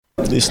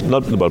it's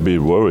not about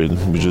being worried.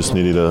 We just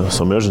needed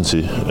some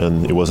urgency,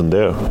 and it wasn't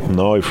there.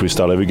 Now, if we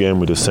start every game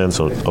with a sense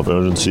of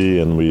urgency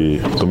and we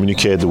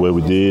communicate the way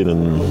we did,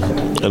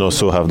 and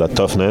also have that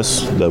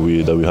toughness that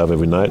we have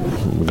every night,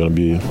 we're going to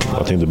be,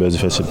 I think, the best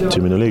defensive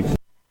team in the league.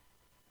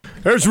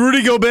 There's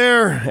Rudy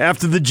Gobert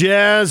after the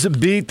Jazz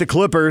beat the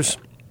Clippers.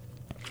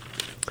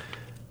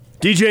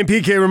 DJ and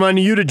PK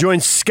reminding you to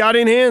join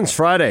Scotty and Hands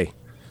Friday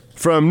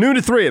from noon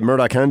to 3 at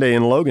Murdoch Hyundai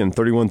in Logan,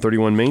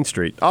 3131 Main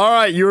Street. All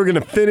right, you were going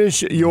to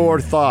finish your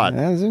thought.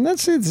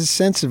 That's it. It's a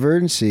sense of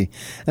urgency.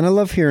 And I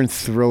love hearing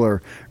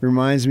Thriller.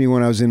 Reminds me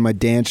when I was in my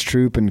dance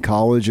troupe in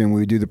college and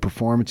we would do the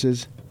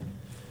performances.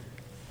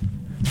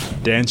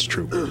 Dance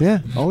troupe? Yeah.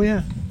 Oh,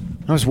 yeah.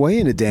 I was way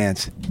into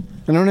dance.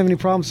 I don't have any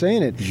problem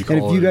saying it.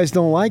 And if you guys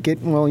don't like it,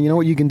 well, you know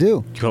what you can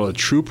do. You call it a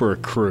troupe or a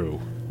crew?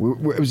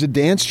 It was a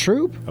dance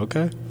troupe.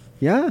 Okay.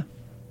 Yeah.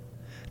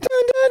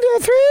 Dun, dun,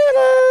 dun,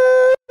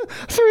 thriller,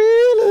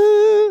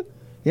 thriller.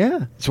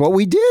 Yeah, it's what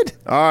we did.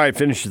 All right,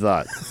 finish your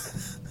thought.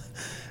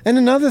 And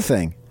another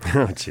thing.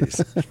 Oh, jeez.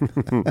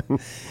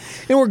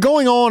 And we're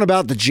going on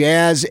about the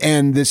Jazz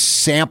and this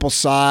sample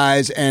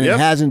size, and it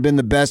hasn't been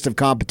the best of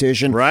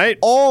competition. Right.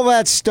 All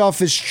that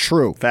stuff is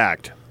true.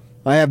 Fact.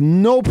 I have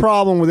no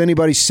problem with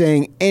anybody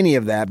saying any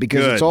of that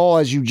because it's all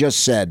as you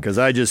just said. Because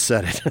I just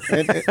said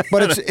it.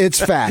 But it's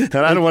fact.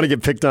 And I don't want to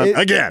get picked on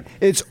again.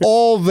 It's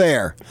all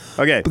there.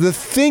 Okay. But the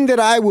thing that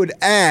I would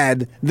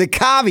add, the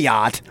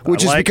caveat,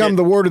 which has become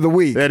the word of the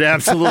week. It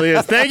absolutely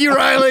is. Thank you,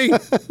 Riley.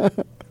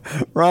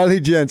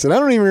 Riley Jensen. I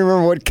don't even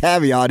remember what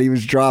caveat he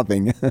was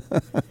dropping.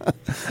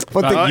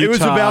 But it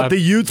was about the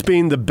Utes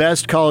being the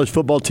best college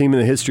football team in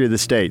the history of the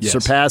state,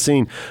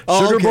 surpassing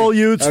Sugar Bowl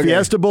Utes,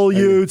 Fiesta Bowl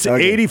Utes,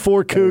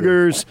 84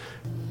 Cougars,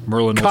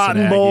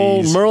 Cotton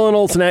Bowl, Merlin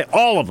Olsen,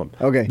 all of them.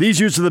 Okay.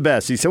 These Utes are the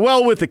best. He said,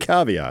 well, with the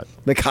caveat.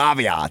 The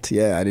caveat.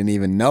 Yeah, I didn't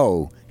even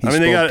know.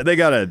 They got to.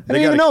 I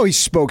didn't even know he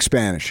spoke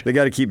Spanish. They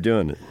got to keep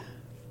doing it.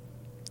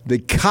 The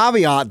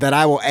caveat that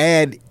I will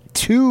add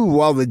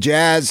to the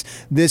Jazz,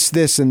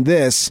 this, and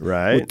this,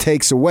 what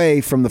takes away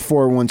from the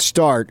 4-1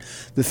 start.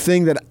 The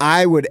thing that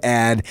I would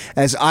add,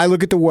 as I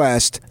look at the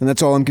West, and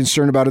that's all I'm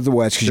concerned about is the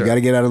West, because you got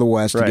to get out of the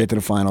West to get to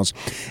the finals,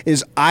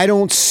 is I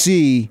don't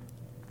see,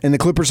 and the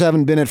Clippers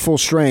haven't been at full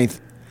strength,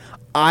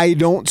 I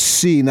don't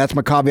see, and that's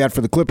my caveat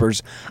for the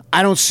Clippers,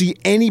 I don't see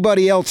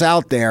anybody else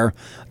out there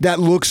that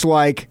looks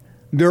like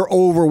they're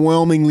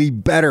overwhelmingly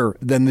better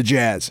than the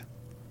Jazz.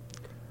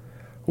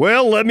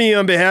 Well, let me,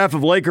 on behalf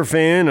of Laker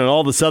fan and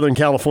all the Southern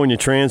California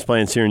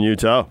transplants here in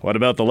Utah, what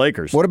about the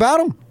Lakers? What about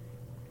them?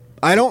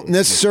 I don't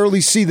necessarily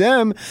see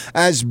them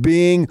as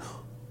being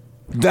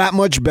that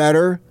much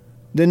better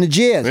than the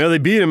Jazz. Well, they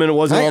beat them, and it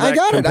wasn't all that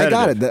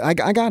competitive. I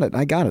got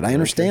it. I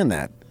understand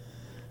that.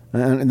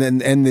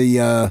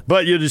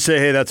 But you'll just say,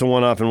 hey, that's a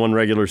one-off in one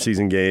regular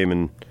season game,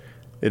 and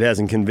it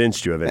hasn't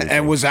convinced you of anything.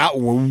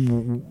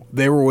 And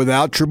they were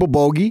without Triple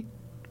Bogey.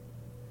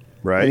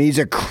 Right. And he's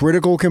a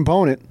critical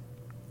component.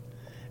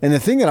 And the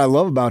thing that I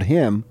love about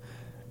him,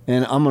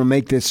 and I'm going to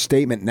make this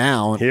statement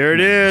now. Here it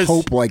is.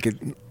 Hope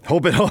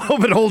it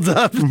holds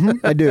up.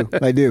 Mm-hmm.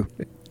 I do.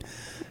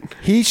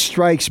 He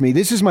strikes me.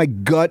 This is my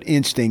gut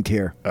instinct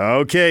here.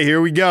 Okay,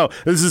 here we go.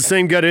 This is the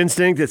same gut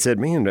instinct that said,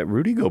 man, that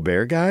Rudy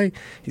Gobert guy,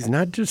 he's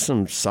not just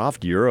some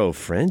soft Euro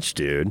French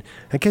dude.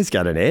 That guy's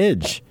got an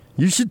edge.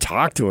 You should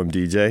talk to him,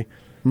 DJ.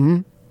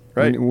 Mm-hmm.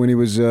 Right. When he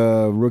was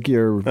a rookie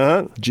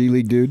or G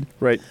League dude.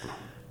 Right.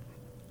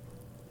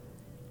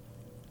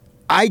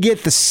 I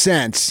get the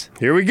sense.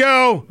 Here we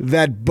go.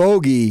 That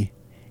Bogey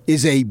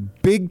is a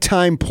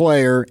big-time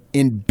player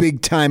in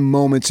big-time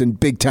moments in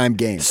big-time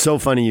games. So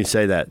funny you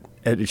say that.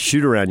 At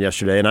shoot-around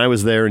yesterday, and I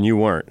was there and you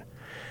weren't.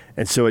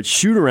 And so at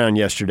shoot-around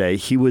yesterday,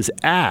 he was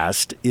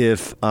asked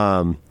if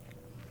the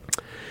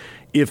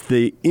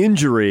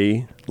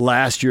injury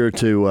last year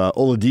to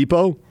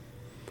Oladipo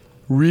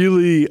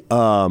really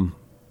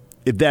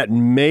if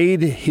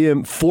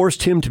that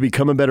forced him to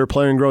become a better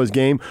player and grow his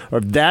game, or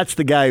if that's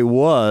the guy he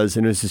was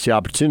and it was just the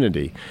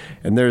opportunity.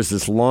 And there's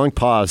this long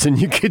pause, and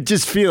you could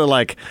just feel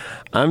like,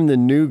 I'm the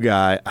new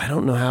guy. I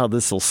don't know how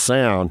this will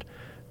sound.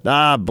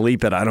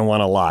 Bleep it. I don't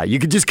want to lie. You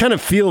could just kind of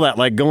feel that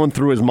like going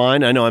through his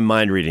mind. I know I'm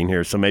mind reading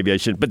here, so maybe I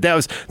shouldn't. But there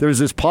was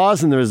this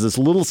pause and there was this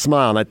little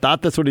smile, and I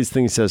thought that's what he's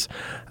thinking. He says,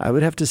 I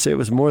would have to say it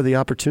was more the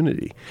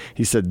opportunity.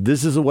 He said,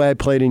 this is the way I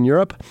played in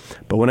Europe,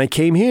 but when I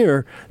came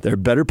here, there are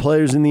better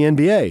players in the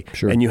NBA.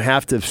 Sure. And you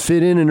have to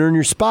fit in and earn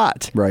your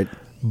spot. Right.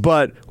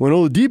 But when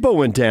Oladipo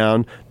went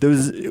down,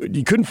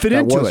 you couldn't fit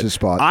into it. That was his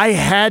spot. I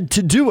had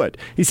to do it.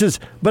 He says,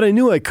 but I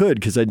knew I could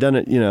because I'd done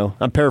it,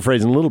 I'm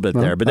paraphrasing a little bit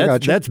there,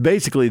 but that's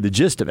basically the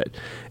gist of it.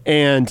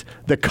 And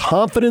the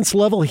confidence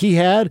level he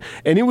had,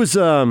 and it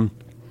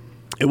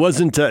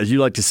wasn't, as you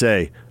like to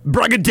say,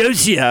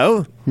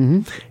 braggadocio,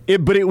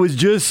 but it was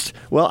just,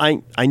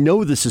 I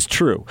know this is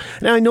true.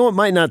 Now, I know it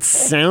might not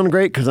sound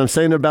great because I'm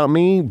saying it about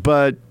me,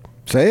 but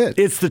say it.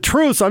 It's the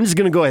truth, so I'm just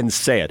going to go ahead and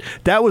say it.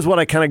 That was what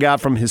I kind of got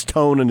from his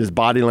tone and his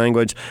body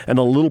language and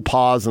a little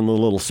pause and a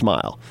little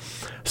smile.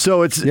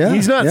 So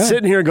he's not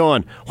sitting here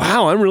going,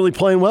 wow, I'm really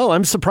playing well.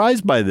 I'm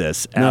surprised by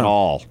this at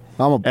all.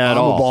 I'm a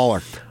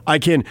baller. I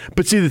can.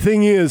 But see, the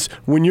thing is,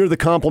 when you're the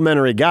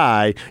complimentary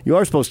guy, you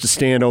are supposed to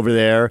stand over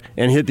there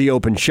and hit the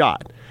open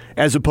shot.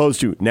 As opposed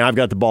to, now I've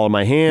got the ball in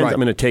my hands, right. I'm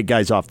going to take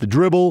guys off the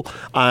dribble,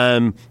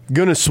 I'm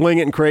going to swing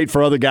it and create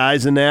for other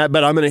guys in that,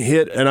 but I'm going to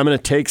hit and I'm going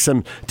to take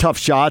some tough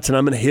shots and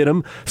I'm going to hit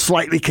them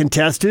slightly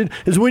contested.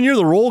 Is when you're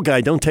the role guy,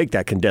 don't take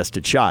that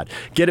contested shot.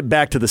 Get it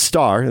back to the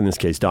star, in this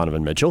case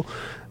Donovan Mitchell,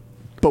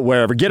 but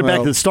wherever. Get it back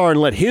to the star and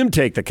let him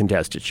take the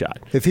contested shot.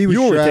 If he was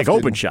you only take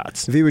open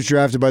shots. If he was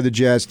drafted by the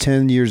Jazz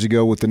 10 years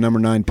ago with the number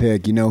 9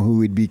 pick, you know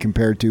who he'd be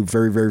compared to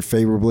very, very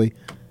favorably?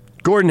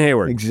 Gordon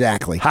Hayward.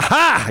 Exactly.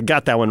 Ha-ha! I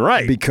got that one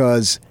right.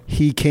 Because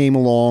he came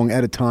along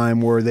at a time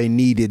where they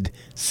needed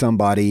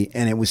somebody,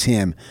 and it was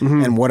him.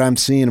 Mm-hmm. And what I'm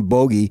seeing of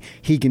Bogey,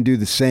 he can do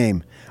the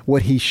same.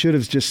 What he should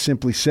have just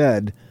simply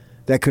said,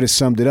 that could have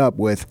summed it up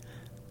with,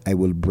 I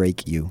will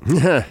break you.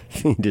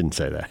 He didn't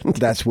say that.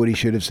 That's what he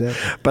should have said.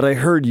 But I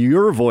heard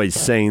your voice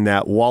saying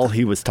that while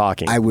he was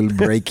talking. I will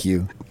break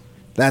you.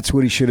 That's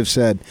what he should have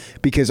said.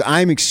 Because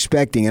I'm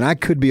expecting, and I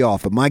could be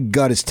off, but my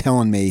gut is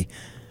telling me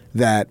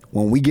that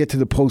when we get to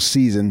the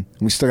postseason, and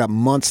we still got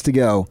months to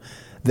go,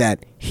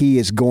 that he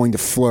is going to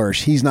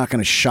flourish. He's not going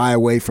to shy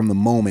away from the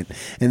moment.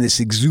 And this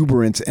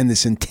exuberance and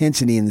this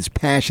intensity and this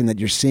passion that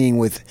you're seeing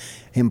with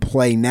him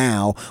play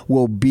now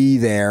will be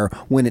there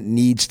when it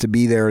needs to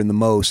be there in the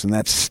most, and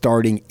that's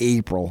starting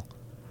April.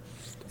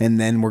 And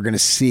then we're going to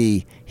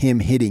see him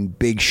hitting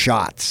big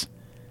shots.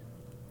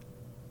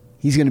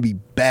 He's going to be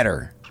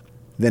better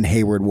than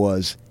Hayward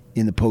was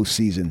in the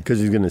postseason.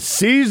 Because he's going to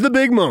seize the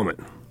big moment.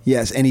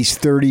 Yes, and he's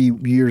 30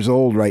 years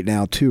old right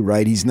now, too,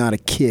 right? He's not a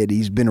kid.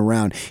 He's been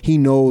around. He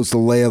knows the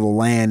lay of the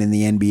land in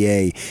the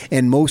NBA.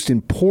 And most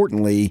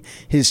importantly,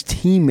 his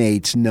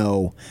teammates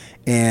know.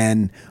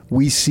 And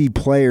we see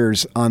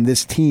players on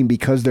this team,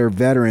 because they're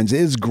veterans.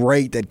 It is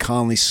great that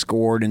Conley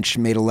scored and she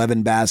made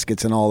 11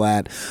 baskets and all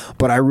that.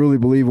 But I really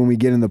believe when we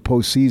get in the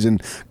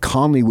postseason,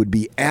 Conley would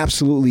be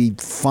absolutely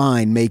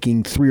fine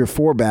making 3 or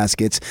 4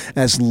 baskets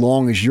as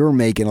long as you're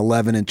making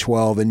 11 and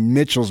 12 and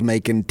Mitchell's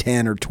making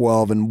 10 or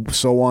 12 and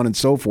so on and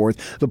so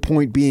forth. The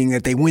point being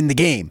that they win the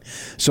game.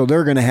 So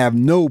they're going to have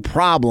no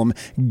problem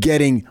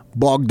getting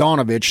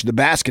Bogdanovich the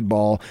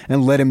basketball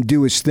and let him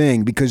do his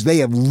thing, because they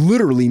have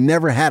literally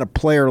never had a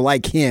player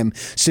like him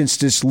since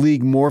this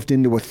league morphed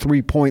into a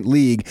 3-point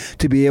league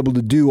to be able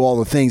to do all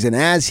the things. And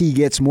as he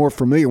gets more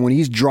familiar, when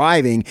he's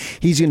driving,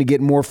 he's going to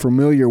get more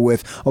familiar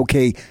with,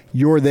 okay,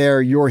 you're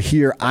there, you're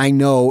here. I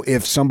know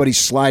if somebody's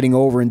sliding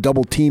over and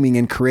double teaming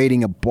and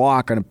creating a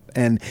block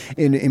and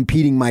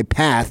impeding my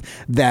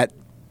path, that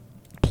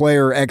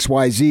player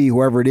XYZ,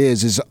 whoever it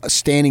is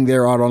standing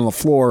there out on the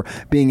floor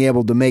being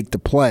able to make the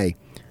play.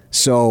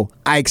 So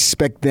I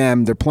expect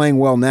them, they're playing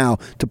well now,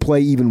 to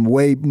play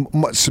even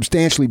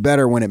substantially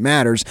better when it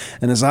matters.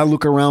 And as I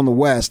look around the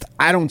West,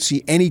 I don't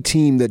see any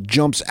team that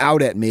jumps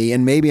out at me,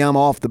 and maybe I'm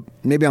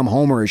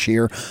homerish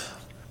here,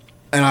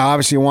 and I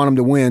obviously want them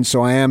to win,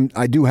 so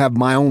I do have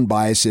my own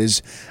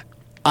biases.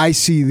 I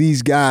see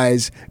these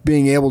guys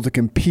being able to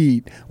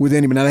compete with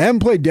anybody. Now, they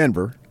haven't played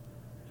Denver,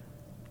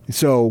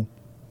 so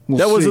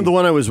that wasn't the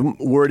one I was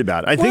worried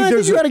about. I think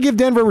you got to give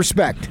Denver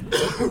respect.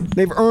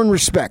 They've earned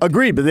respect.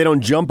 Agreed, but they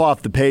don't jump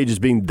off the page as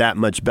being that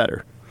much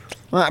better.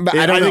 I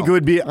think it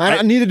would be.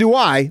 Neither do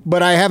I,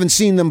 but I haven't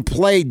seen them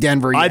play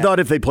Denver yet. I thought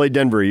if they played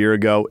Denver a year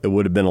ago, it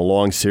would have been a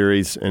long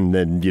series, and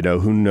then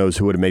who knows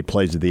who would have made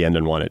plays at the end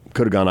and won it.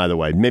 Could have gone either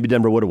way. Maybe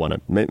Denver would have won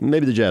it.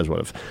 Maybe the Jazz would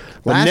have.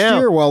 Last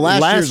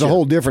year's a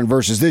whole different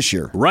versus this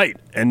year. Right,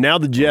 and now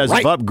the Jazz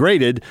have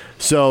upgraded,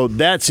 so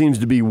that seems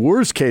to be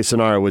worst case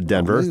scenario with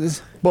Denver.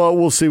 But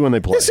we'll see when they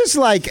play. This is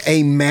like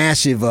a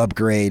massive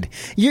upgrade.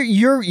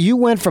 You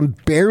went from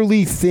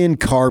barely thin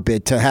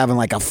carpet to having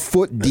like a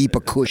foot deep a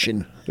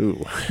cushion.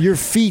 Ooh. Your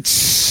feet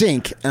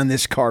sink on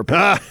this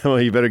carpet.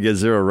 Well, you better get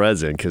zero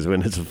resin, because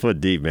when it's a foot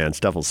deep, man,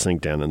 stuff will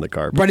sink down in the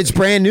carpet. But it's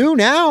brand new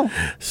now.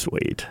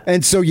 Sweet.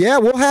 And so, yeah,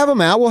 we'll have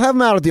them out. We'll have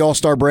them out at the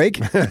All-Star break.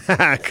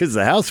 Because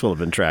the house will have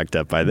been tracked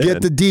up by then.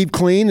 Get the deep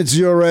clean. It's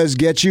zero res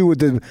gets you with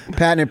the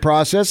patented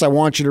process. I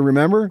want you to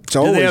remember. It's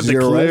always they have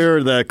zero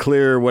res. The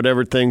clear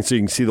whatever thing so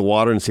you can see the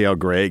water and see how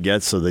gray it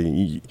gets, so that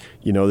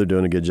you know they're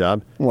doing a good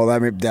job? Well,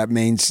 that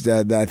means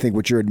that I think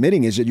what you're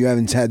admitting is that you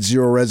haven't had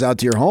zero res out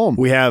to your home.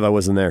 We have. I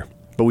wasn't there.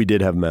 But we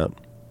did have them out.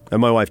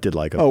 And my wife did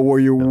like them. Oh, were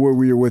you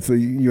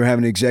you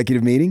having an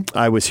executive meeting?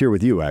 I was here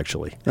with you,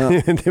 actually. Oh.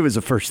 It was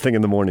the first thing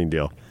in the morning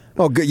deal.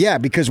 Oh, good. Yeah,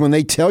 because when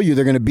they tell you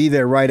they're going to be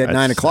there right at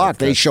 9 o'clock,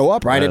 they show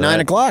up right at 9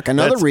 o'clock.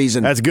 Another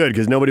reason. That's good,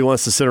 because nobody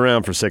wants to sit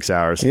around for 6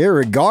 hours. Yeah,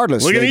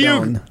 regardless.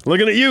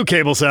 Looking at you,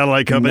 cable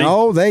satellite company.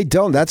 No, they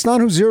don't. That's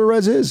not who Zero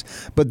Res is.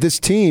 But this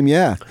team,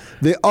 yeah.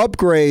 The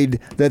upgrade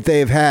that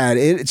they've had,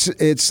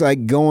 it's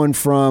like going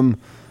from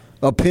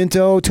a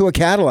Pinto to a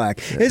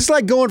Cadillac. It's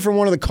like going from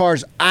one of the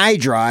cars I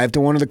drive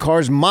to one of the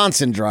cars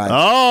Monson drives.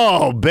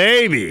 Oh,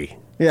 baby.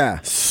 Yeah.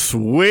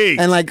 Sweet.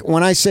 And like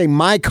when I say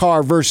my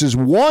car versus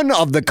one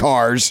of the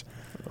cars,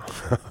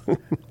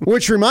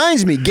 which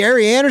reminds me,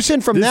 Gary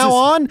Anderson, from now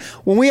on,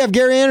 when we have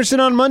Gary Anderson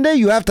on Monday,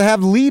 you have to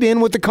have lead in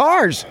with the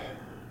cars.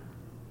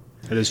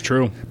 That is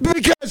true.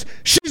 Because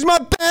she's my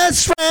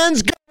best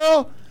friend's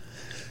girl.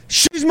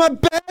 She's my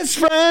best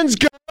friend's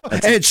girl.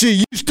 And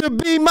she used to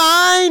be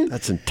mine.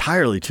 That's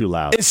entirely too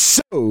loud.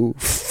 It's so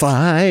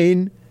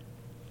fine.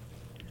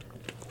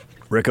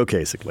 Rick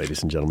Ocasek,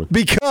 ladies and gentlemen.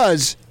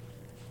 Because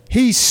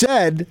he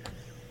said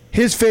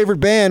his favorite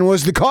band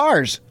was the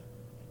Cars.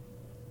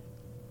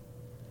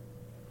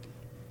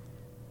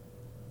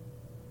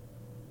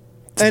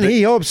 And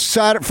he hopes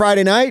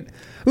Friday night,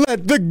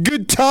 let the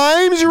good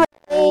times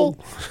roll.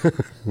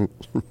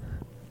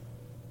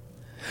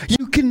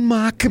 You can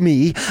mock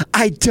me,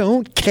 I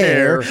don't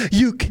care.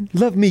 You can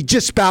love me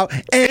just about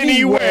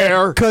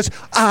anywhere. 'Cause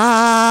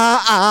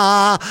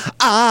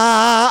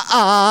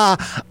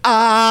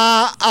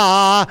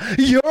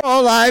you're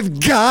all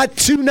I've got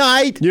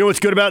tonight. You know what's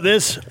good about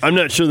this? I'm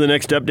not sure the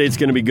next update's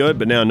going to be good,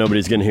 but now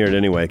nobody's going to hear it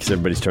anyway because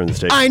everybody's turned the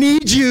station. I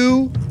need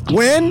you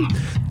when?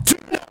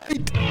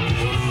 Tonight.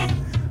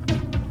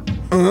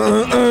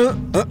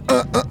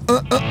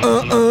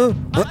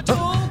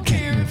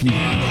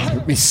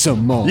 Hurt me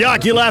some more.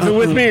 Yuck, you laughing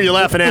with me or you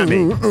laughing at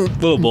me?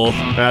 Little both.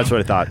 That's what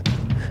I thought.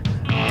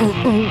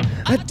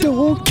 I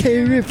don't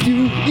care if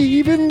you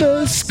even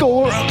the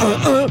score. Ow.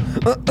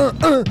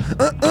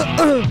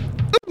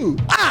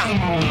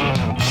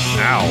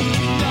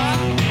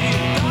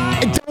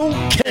 I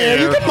don't care.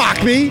 You can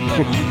mock me.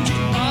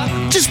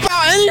 Just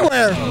about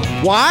anywhere.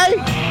 Why?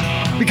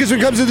 Because when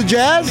it comes to the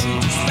Jazz,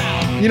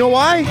 you know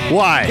why?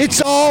 Why?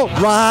 It's all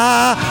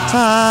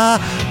right.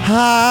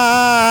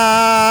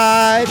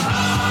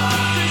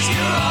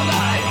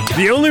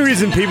 The only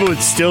reason people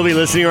would still be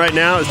listening right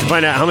now is to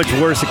find out how much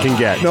worse it can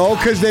get. No,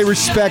 because they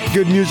respect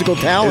good musical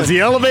talent. Is the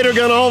elevator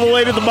going all the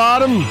way to the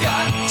bottom?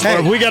 Hey. Or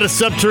have we got a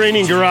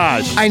subterranean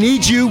garage? I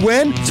need you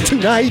when?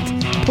 Tonight.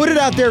 Put it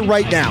out there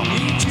right now.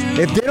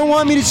 If they don't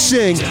want me to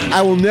sing,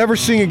 I will never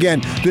sing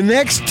again. The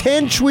next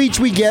 10 tweets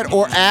we get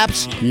or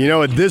apps, You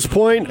know, at this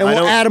point, and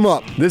we'll add them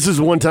up. This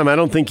is one time I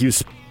don't think you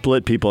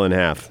split people in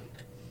half.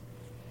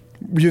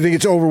 You think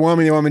it's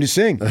overwhelming they want me to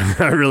sing?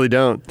 I really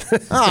don't.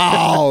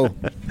 Oh.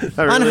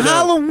 I really On don't.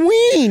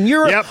 Halloween.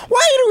 Yep.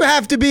 Why do you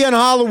have to be on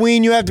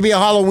Halloween? You have to be a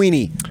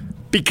Halloweenie.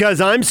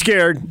 Because I'm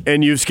scared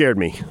and you've scared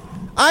me.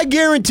 I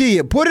guarantee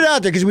you. Put it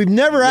out there because we've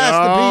never asked the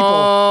people.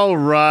 All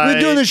right. We've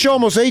been doing this show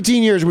almost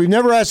 18 years. We've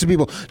never asked the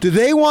people, do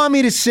they want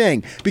me to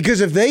sing?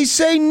 Because if they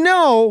say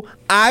no,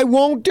 I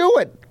won't do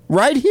it.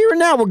 Right here and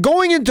now. We're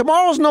going in.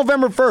 Tomorrow's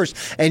November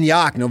 1st. And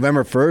Yock,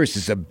 November 1st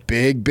is a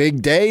big,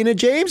 big day in a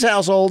James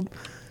household.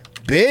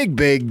 Big,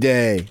 big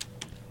day.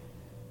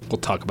 We'll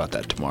talk about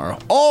that tomorrow.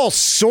 All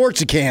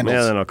sorts of candles.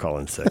 Yeah, then I'll call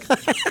in sick.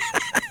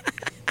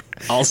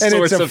 All And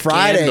sorts it's a of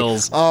Friday.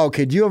 candles. Oh,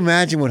 could you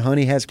imagine what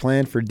Honey has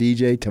planned for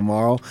DJ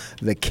tomorrow?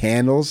 The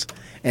candles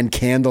and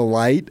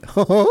candlelight.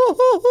 You're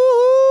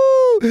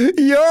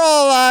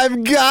all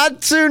I've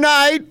got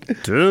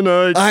tonight.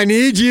 Tonight. I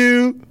need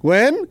you.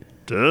 When?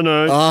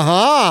 Tonight.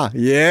 Uh-huh.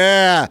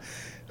 Yeah.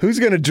 Who's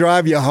going to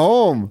drive you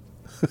home?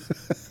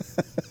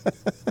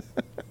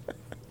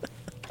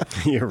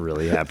 You're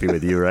really happy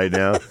with you right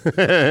now.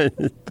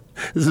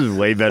 This is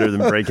way better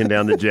than breaking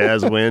down the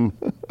Jazz win.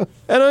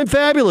 And I'm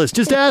fabulous.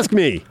 Just ask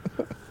me.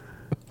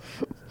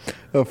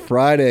 A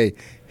Friday.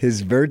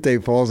 His birthday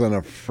falls on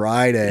a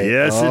Friday.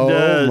 Yes, it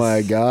does. Oh,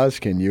 my gosh.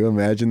 Can you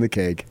imagine the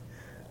cake?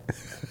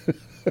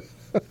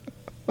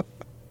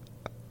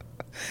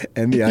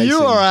 And the icing. You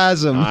are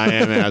awesome. I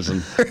am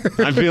awesome.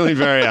 I'm feeling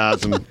very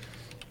awesome.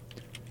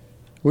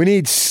 We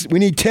need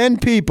 10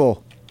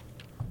 people.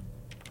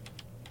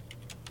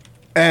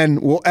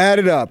 And we'll add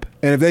it up.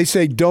 And if they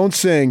say don't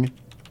sing,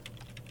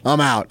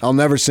 I'm out. I'll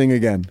never sing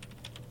again.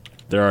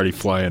 They're already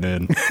flying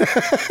in.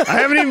 I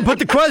haven't even put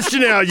the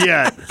question out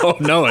yet. Oh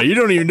no, you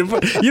don't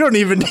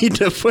even need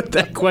to put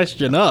that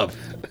question up.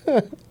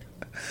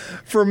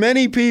 For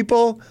many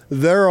people,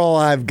 they're all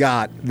I've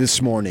got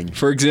this morning.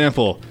 For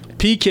example,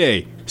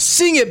 PK,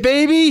 sing it,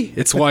 baby.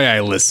 It's why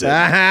I listen.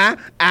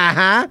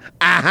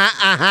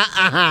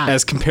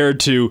 As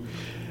compared to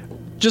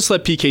just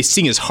let PK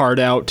sing his heart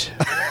out.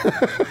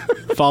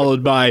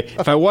 Followed by,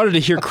 if I wanted to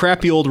hear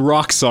crappy old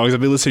rock songs, I'd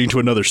be listening to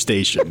another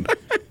station.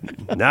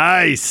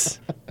 Nice.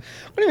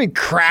 What do you mean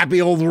crappy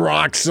old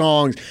rock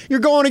songs? You're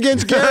going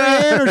against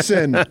Gary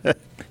Anderson.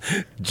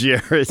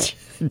 Jared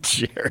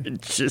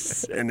just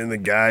sending the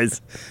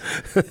guys.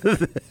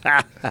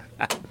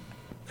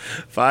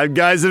 5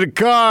 guys in a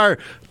car.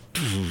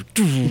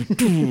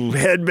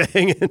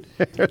 Headbanging.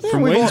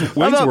 From Wayne's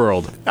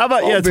World. How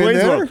about, yeah, it's been Wayne's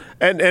there? World.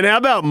 And how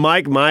about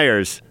Mike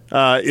Myers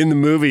in the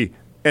movie?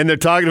 And they're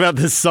talking about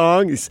this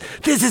song. This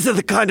isn't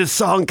the kind of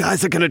song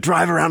guys are going to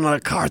drive around in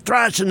a car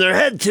thrashing their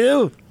head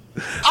to.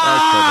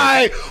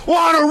 I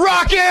want to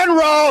rock and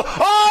roll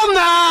all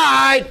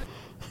night.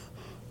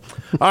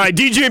 All right,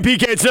 DJ and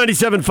PK, it's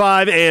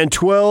 97.5 and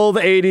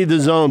 1280 The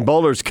Zone.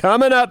 Bowlers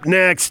coming up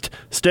next.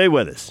 Stay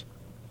with us.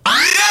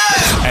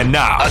 And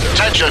now,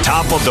 attention,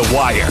 top of the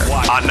wire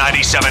on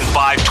 97.5,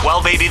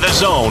 1280 The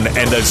Zone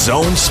and the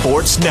Zone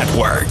Sports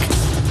Network.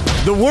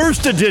 The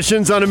worst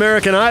additions on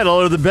American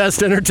Idol are the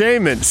best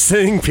entertainment.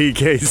 Sing,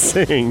 PK,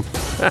 sing.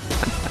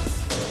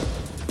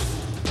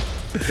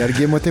 Got to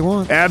give them what they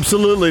want.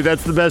 Absolutely.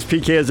 That's the best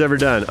PK has ever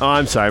done. Oh,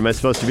 I'm sorry. Am I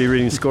supposed to be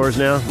reading scores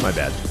now? My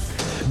bad.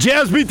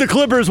 Jazz beat the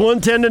Clippers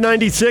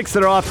 110-96.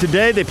 They're off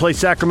today. They play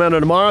Sacramento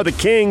tomorrow. The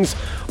Kings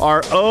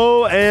are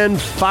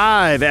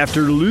 0-5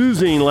 after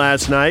losing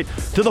last night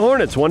to the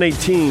Hornets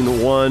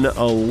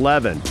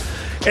 118-111.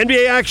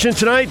 NBA action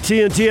tonight.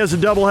 TNT has a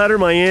doubleheader.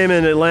 Miami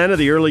and Atlanta,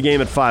 the early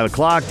game at 5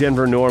 o'clock.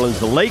 Denver and New Orleans,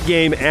 the late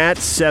game at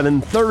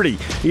 7:30.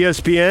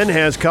 ESPN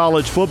has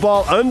college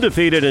football.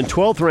 Undefeated and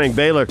 12th-ranked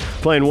Baylor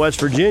playing West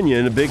Virginia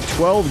in a Big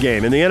 12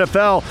 game. In the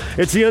NFL,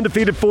 it's the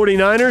undefeated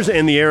 49ers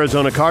and the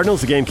Arizona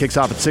Cardinals. The game kicks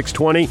off at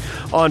 6:20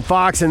 on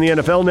Fox and the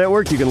NFL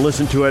Network. You can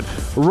listen to it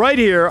right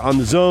here on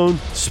the Zone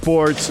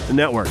Sports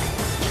Network.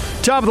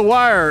 Top of the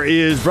Wire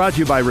is brought to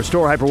you by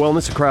Restore Hyper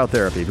Wellness and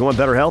Cryotherapy. If you want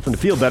better health and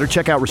to feel better,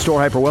 check out Restore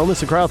Hyper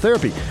Wellness and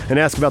Cryotherapy and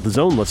ask about the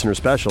Zone listener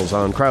specials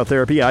on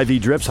cryotherapy, IV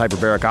drips,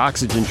 hyperbaric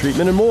oxygen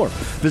treatment, and more.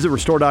 Visit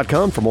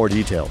Restore.com for more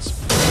details.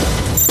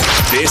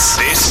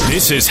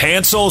 This is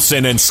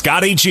Hanselson and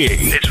Scotty G.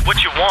 It's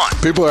what you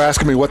want. People are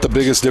asking me what the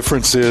biggest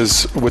difference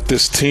is with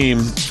this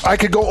team. I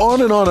could go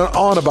on and on and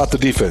on about the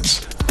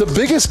defense. The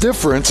biggest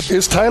difference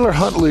is Tyler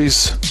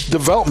Huntley's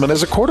development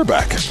as a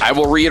quarterback. I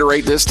will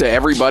reiterate this to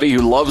everybody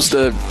who loves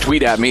to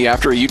tweet at me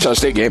after a Utah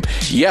State game.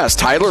 Yes,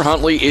 Tyler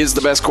Huntley is the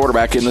best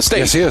quarterback in the state.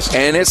 Yes, he is.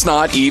 And it's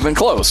not even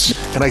close.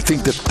 And I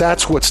think that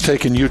that's what's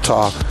taken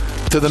Utah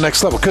to the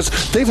next level because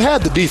they've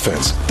had the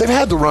defense. They've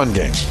had the run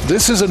game.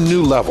 This is a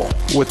new level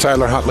with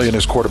Tyler Huntley and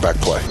his quarterback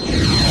play.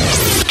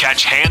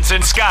 Catch Hans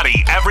and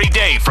Scotty every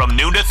day from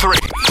noon to 3.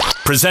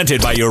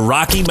 Presented by your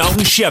Rocky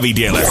Mountain Chevy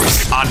dealers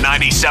on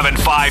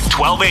 97.5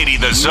 1280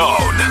 The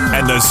Zone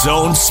and the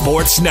Zone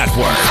Sports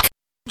Network.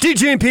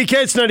 DJ and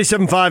PK, it's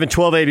 97.5 and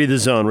 1280 The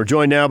Zone. We're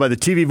joined now by the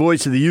TV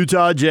voice of the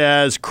Utah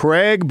Jazz,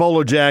 Craig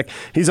Bolerjack.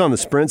 He's on the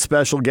Sprint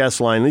special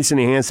guest line. Lease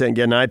any handset and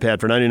get an iPad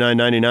for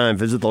 $99.99.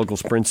 Visit the local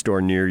Sprint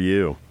store near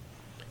you.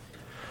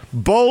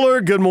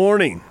 Bowler, good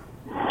morning.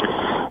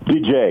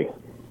 DJ,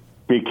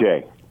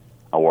 PK,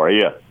 how are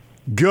you?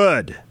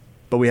 Good,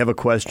 but we have a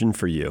question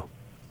for you.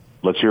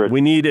 Let's hear it. We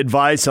need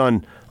advice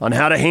on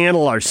how to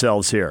handle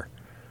ourselves here.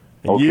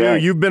 And okay.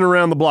 You've been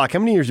around the block. How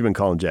many years have you been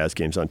calling Jazz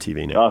games on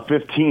TV now?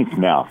 15th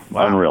now.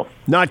 Wow. Unreal.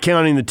 Not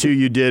counting the 2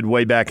 you did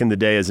way back in the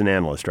day as an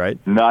analyst, right?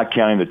 Not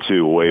counting the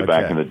 2 way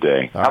back in the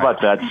day. All How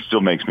about that?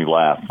 Still makes me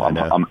laugh.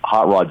 I'm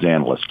Hot Rod's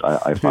analyst.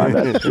 I find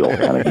that still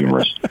kind of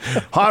humorous.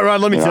 Hot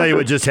Rod, let me tell you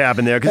what just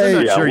happened there, because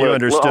I'm not sure you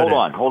understood hold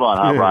on,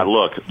 Hot Rod.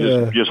 Look,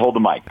 just hold the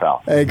mic,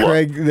 pal. Hey, look,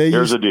 Craig.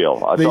 Here's the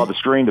deal. I saw the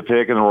screen, the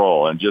pick, and the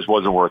roll, and it just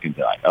wasn't working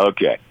tonight.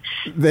 Okay.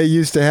 They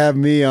used to have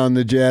me on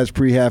the Jazz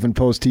pre-half and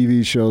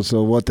post-TV show,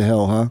 so what the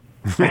hell, huh?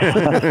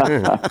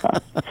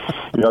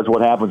 That's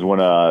what happens when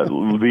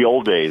the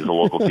old days, the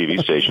local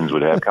TV stations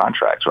would have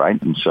contracts, right?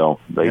 And so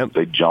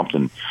they jumped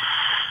and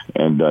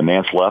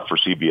Nance left for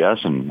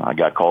CBS, and I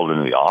got called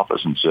into the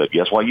office and said,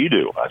 "Guess what you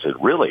do?" I said,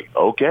 "Really?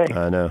 Okay."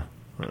 I know.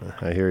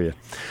 I hear you.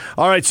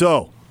 All right,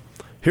 so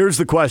here's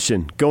the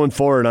question going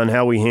forward on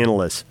how we handle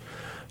this.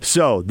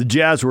 So the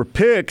Jazz were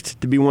picked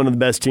to be one of the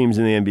best teams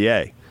in the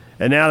NBA,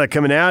 and now they're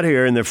coming out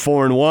here and they're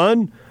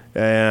 4-1.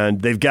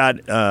 And they've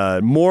got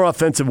more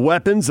offensive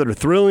weapons that are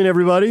thrilling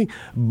everybody,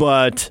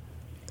 but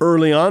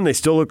early on they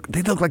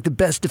look like the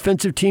best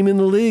defensive team in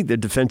the league. Their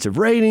defensive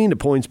rating, the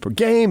points per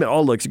game, it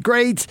all looks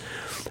great.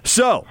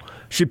 So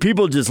should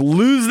people just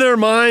lose their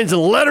minds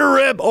and let her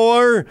rip,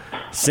 or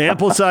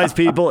sample size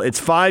people? It's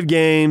 5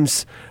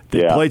 games.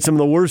 They played some of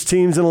the worst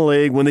teams in the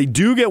league. When they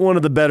do get one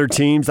of the better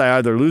teams, they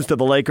either lose to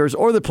the Lakers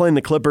or they're playing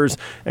the Clippers,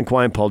 and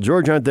Kawhi and Paul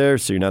George aren't there,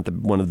 so you're not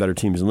one of the better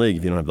teams in the league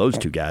if you don't have those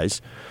 2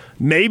 guys.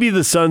 Maybe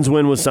the Suns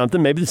win with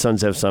something. Maybe the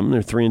Suns have something.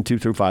 They're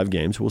 3-2 through 5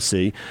 games. We'll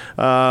see.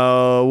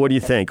 What do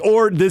you think?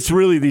 Or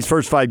these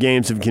first 5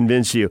 games have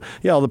convinced you,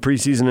 all the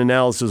preseason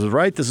analysis is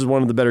right. This is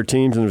one of the better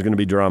teams, and there's going to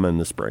be drama in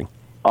the spring.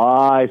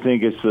 I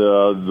think it's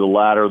the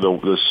latter,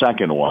 the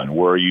second one,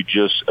 where you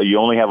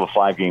only have a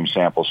 5-game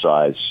sample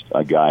size,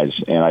 guys,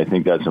 and I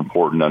think that's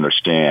important to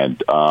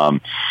understand.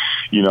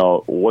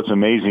 What's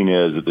amazing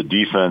is that the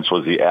defense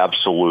was the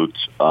absolute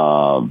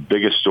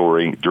biggest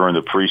story during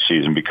the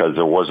preseason because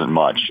there wasn't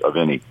much of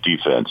any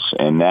defense,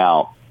 and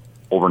now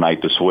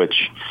overnight the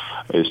switch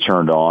is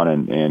turned on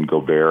and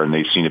Gobert, and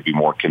they seem to be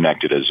more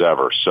connected as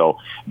ever. So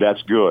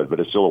that's good, but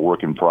it's still a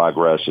work in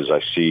progress as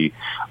I see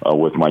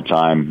with my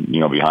time,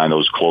 behind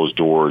those closed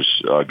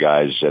doors,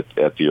 guys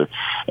at the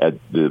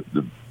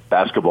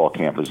basketball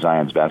campus,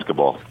 Zion's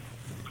basketball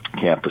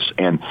campus.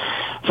 And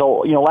so,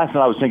 last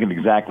night I was thinking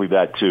exactly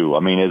that too. I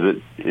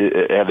mean,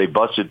 have they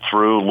busted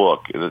through?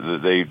 Look,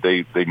 they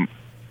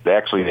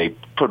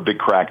put a big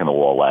crack in the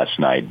wall last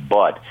night,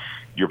 but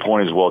your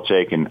point is well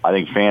taken. I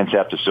think fans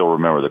have to still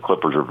remember the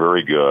Clippers are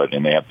very good,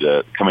 and they have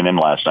coming in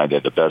last night, they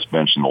had the best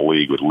bench in the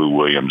league with Lou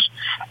Williams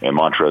and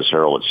Montrezl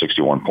Harrell at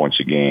 61 points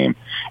a game.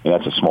 And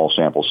that's a small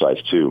sample size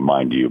too,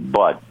 mind you.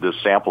 But the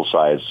sample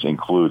size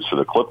includes for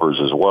the Clippers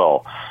as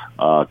well,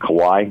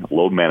 Kawhi,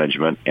 load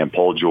management, and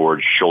Paul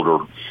George,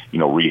 shoulder,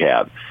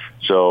 rehab.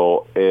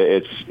 So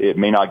it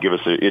may not give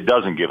us it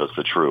doesn't give us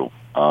the true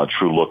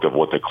true look of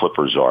what the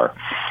Clippers are.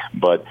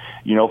 But,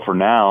 for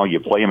now, you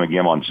play him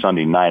again on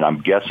Sunday night.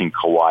 I'm guessing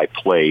Kawhi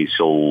plays.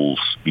 He'll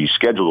be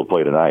scheduled to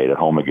play tonight at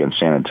home against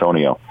San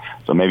Antonio.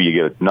 So maybe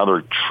you get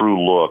another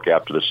true look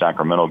after the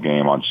Sacramento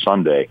game on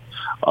Sunday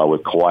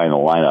with Kawhi in the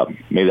lineup.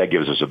 Maybe that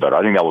gives us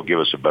I think that will give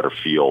us a better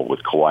feel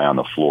with Kawhi on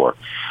the floor.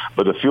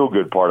 But the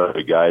feel-good part of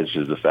it, guys,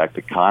 is the fact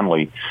that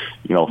Conley,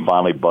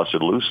 finally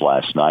busted loose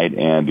last night,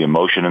 and the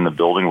emotion in the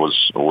building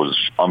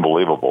was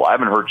unbelievable. I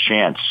haven't heard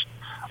chants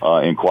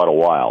in quite a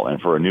while.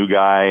 And for a new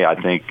guy, I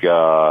think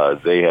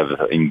they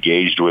have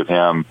engaged with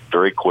him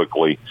very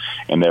quickly,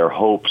 and their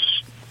hopes,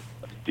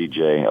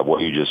 DJ, of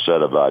what you just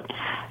said about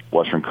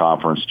Western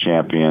Conference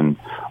champion,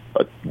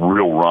 a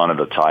real run at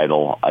a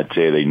title. I'd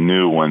say they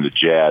knew when the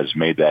Jazz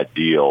made that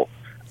deal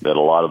that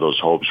a lot of those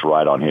hopes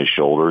ride on his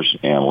shoulders.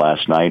 And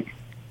last night,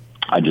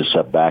 I just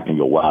sat back and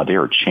go, wow, they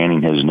are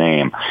chanting his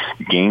name.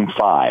 Game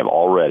 5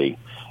 already.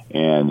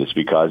 And it's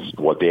because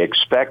what they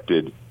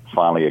expected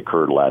finally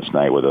occurred last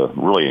night with a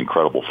really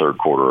incredible third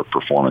quarter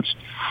performance.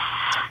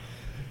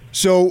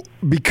 So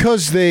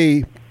because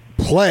they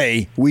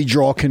play, we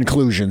draw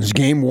conclusions.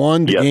 Game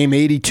 1 to game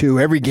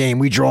 82, every game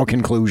we draw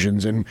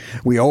conclusions, and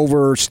we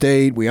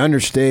overstate, we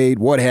understate,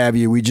 what have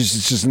you.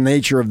 It's just the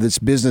nature of this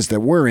business that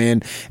we're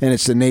in, and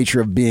it's the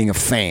nature of being a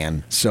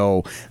fan.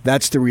 So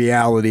that's the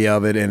reality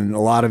of it, and a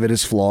lot of it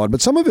is flawed,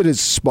 but some of it is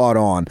spot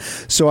on.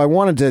 So I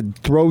wanted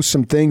to throw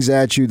some things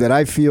at you that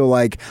I feel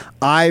like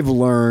I've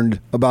learned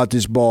about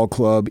this ball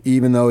club,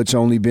 even though it's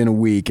only been a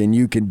week, and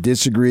you can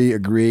disagree,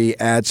 agree,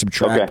 add,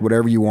 subtract,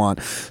 whatever you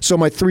want. So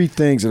my 3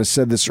 things, and I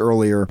said this earlier,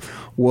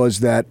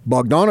 was that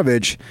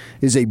Bogdanović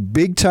is a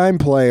big-time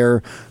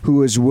player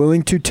who is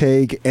willing to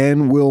take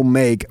and will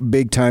make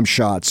big-time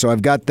shots. So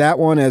I've got that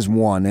one as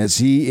 1, as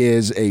he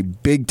is a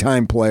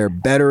big-time player,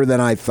 better than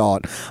I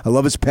thought. I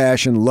love his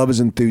passion, love his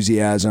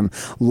enthusiasm,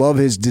 love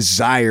his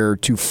desire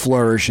to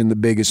flourish in the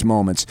biggest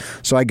moments.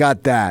 So I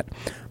got that.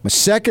 My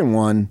second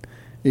one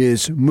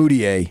is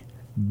Mudiay.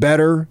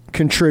 Better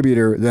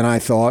contributor than I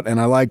thought,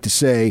 and I like to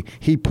say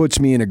he puts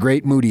me in a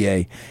great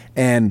Mudiay.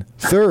 And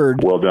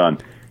third, well done,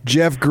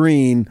 Jeff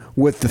Green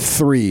with the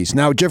threes.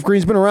 Now, Jeff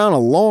Green's been around a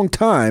long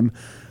time,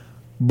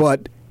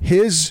 but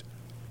his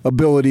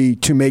ability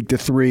to make the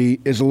three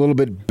is a little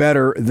bit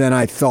better than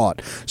I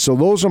thought. So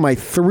those are my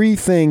 3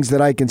 things that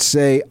I can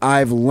say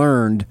I've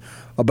learned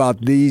about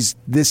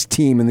this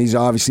team and these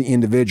obviously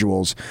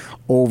individuals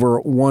over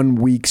 1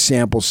 week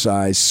sample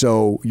size.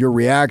 So your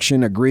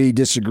reaction, agree,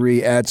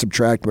 disagree, add,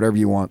 subtract, whatever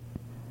you want.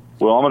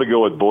 Well, I'm going to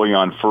go with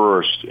Bojan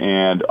first,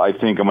 and I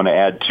think I'm going to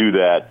add to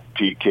that,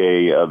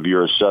 PK, of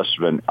your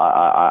assessment.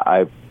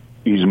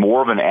 He's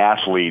more of an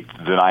athlete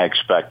than I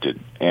expected,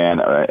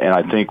 and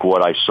I think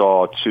what I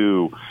saw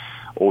too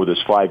over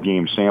this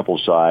 5-game sample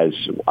size,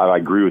 I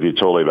agree with you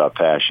totally about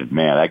passion.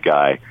 Man, that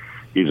guy,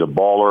 he's a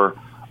baller.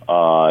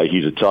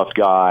 He's a tough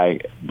guy,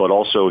 but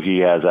also he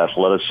has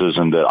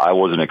athleticism that I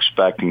wasn't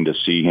expecting to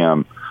see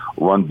him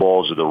run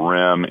balls to the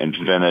rim and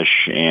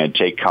finish and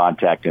take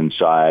contact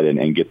inside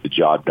and get the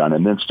job done,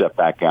 and then step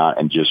back out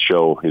and just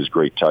show his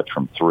great touch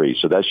from 3.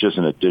 So that's just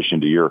an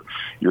addition to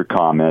your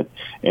comment.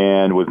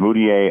 And with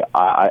Mudiay,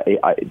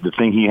 the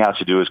thing he has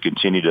to do is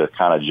continue to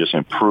kind of just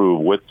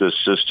improve with this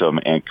system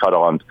and cut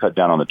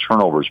down on the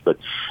turnovers. But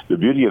the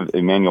beauty of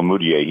Emmanuel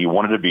Mudiay, he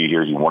wanted to be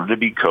here, he wanted to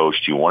be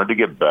coached, he wanted to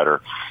get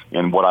better.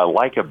 And what I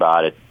like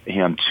about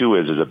him too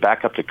is as a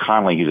backup to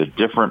Conley, he's a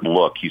different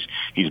look.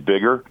 He's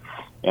bigger.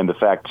 And the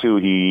fact, too,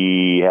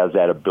 he has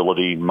that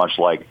ability, much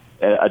like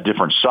a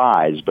different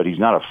size, but he's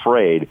not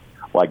afraid,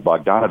 like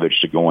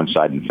Bogdanović, to go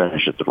inside and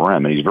finish at the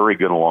rim. And he's very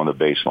good along the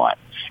baseline.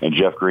 And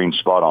Jeff Green's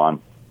spot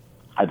on.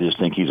 I just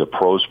think he's a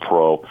pro's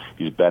pro.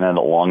 He's been in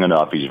it long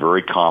enough. He's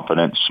very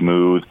confident,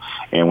 smooth,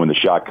 and when the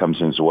shot comes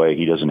his way,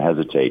 he doesn't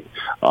hesitate.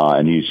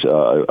 And he's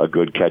a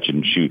good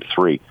catch-and-shoot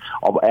 3.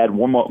 I'll add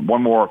one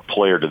more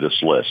player to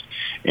this list.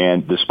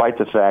 And despite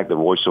the fact that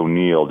Royce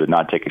O'Neal did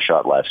not take a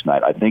shot last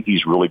night, I think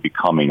he's really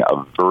becoming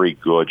a very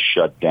good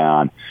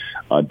shutdown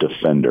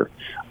defender.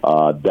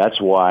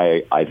 That's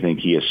why I think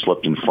he has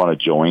slipped in front of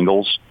Joe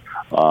Ingles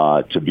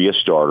to be a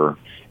starter.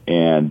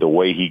 And the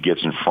way he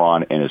gets in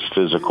front and is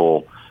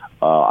physical,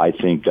 I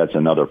think that's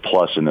another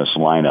plus in this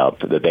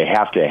lineup that they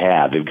have to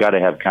have. They've got to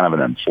have kind of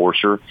an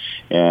enforcer.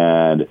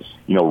 And,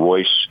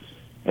 Royce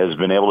has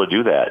been able to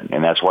do that,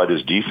 and that's why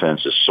this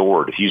defense is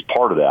soared. He's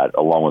part of that,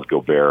 along with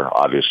Gobert,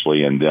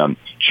 obviously, and them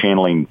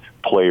channeling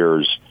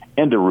players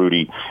into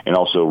Rudy, and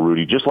also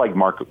Rudy, just like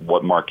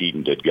what Mark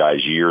Eaton did,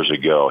 guys, years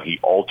ago. He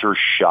alters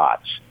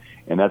shots,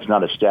 and that's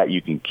not a stat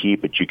you can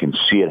keep, but you can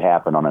see it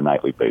happen on a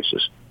nightly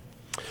basis.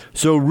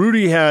 So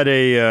Rudy had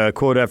a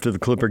quote after the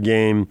Clipper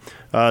game,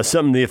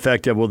 something to the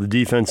effect of, well, the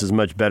defense is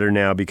much better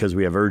now because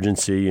we have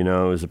urgency, it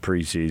was a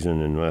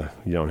preseason, and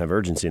you don't have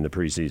urgency in the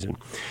preseason.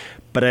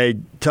 But I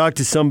talked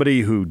to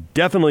somebody who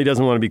definitely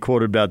doesn't want to be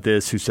quoted about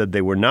this, who said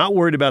they were not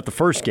worried about the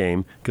first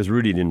game because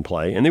Rudy didn't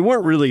play, and they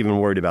weren't really even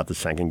worried about the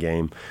second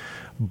game.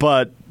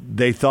 but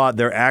they thought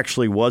there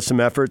actually was some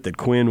effort, that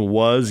Quinn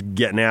was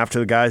getting after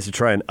the guys to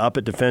try and up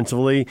it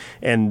defensively.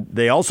 And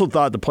they also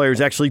thought the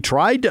players actually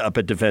tried to up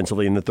it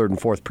defensively in the third and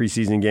fourth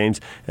preseason games.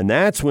 And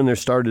that's when there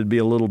started to be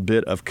a little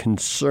bit of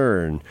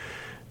concern.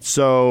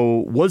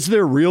 So was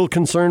there real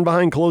concern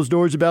behind closed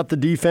doors about the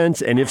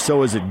defense? And if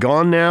so, is it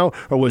gone now?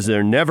 Or was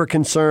there never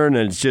concern?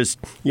 And it's just,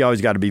 you always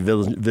got to be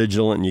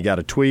vigilant and you got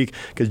to tweak.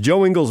 Because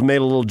Joe Ingles made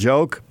a little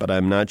joke, but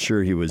I'm not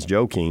sure he was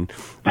joking,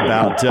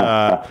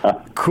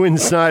 about Quinn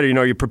Snyder. You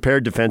know, you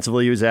prepared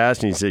defensively, he was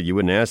asked, and he said, you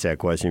wouldn't ask that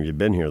question if you'd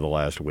been here the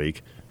last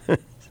week.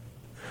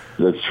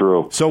 That's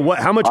true. So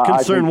how much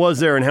concern was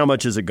there and how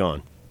much is it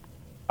gone?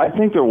 I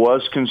think there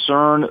was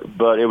concern,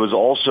 but it was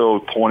also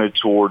pointed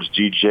towards,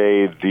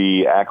 DJ,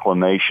 the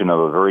acclimation of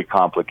a very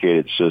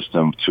complicated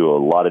system to a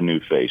lot of new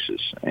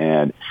faces.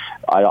 And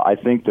I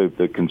think that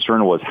the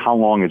concern was, how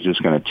long is this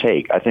going to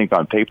take? I think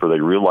on paper they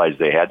realized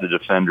they had the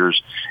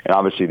defenders, and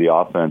obviously the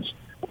offense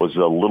was a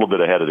little bit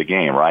ahead of the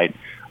game, right?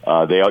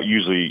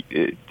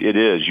 It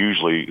is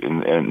usually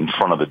in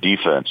front of the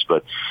defense.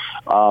 But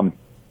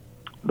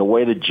the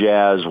way the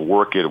Jazz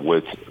work it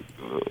with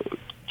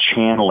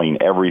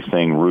channeling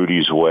everything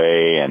Rudy's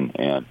way and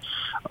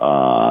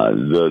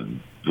the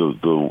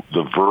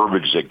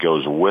verbiage that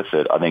goes with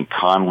it. I think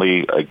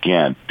Conley,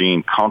 again,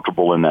 being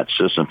comfortable in that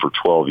system for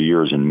 12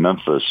 years in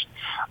Memphis,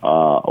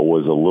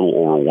 was a little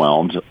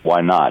overwhelmed.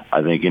 Why not?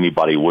 I think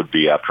anybody would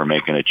be after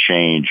making a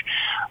change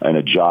in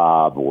a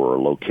job or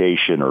a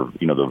location, or,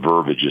 you know, the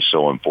verbiage is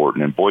so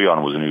important. And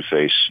Bojan was a new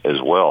face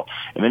as well.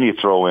 And then you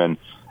throw in,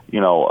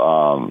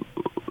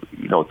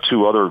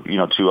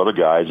 two other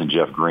guys, and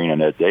Jeff Green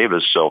and Ed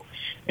Davis. So,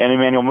 and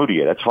Emmanuel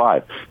Mudiay, that's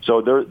 5.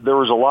 So there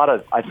was a lot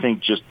of, I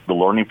think, just the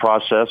learning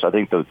process. I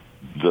think the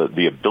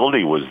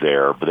ability was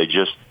there, but they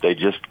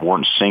just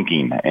weren't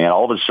syncing. And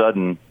all of a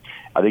sudden,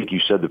 I think you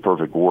said the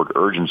perfect word,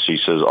 urgency,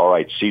 says, all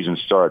right, season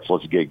starts,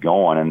 let's get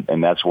going.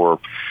 And that's where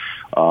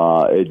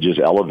it just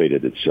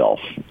elevated itself.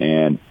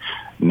 And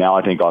now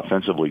I think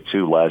offensively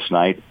too, last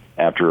night,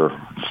 after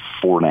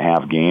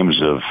 4.5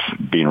 games of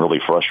being really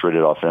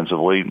frustrated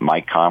offensively,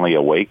 Mike Conley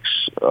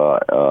awakes,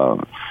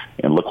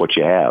 and look what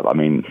you have. I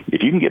mean,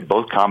 if you can get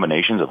both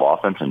combinations of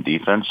offense and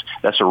defense,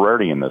 that's a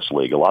rarity in this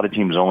league. A lot of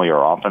teams only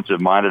are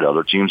offensive-minded.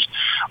 Other teams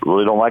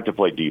really don't like to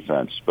play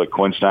defense. But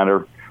Quinn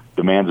Snyder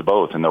demands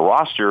both. And the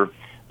roster,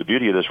 the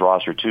beauty of this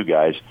roster too,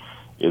 guys,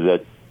 is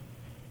that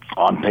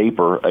on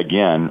paper,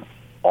 again,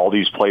 all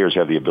these players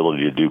have the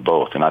ability to do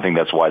both. And I think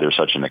that's why there's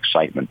such an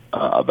excitement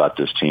about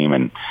this team.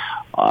 And,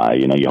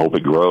 you hope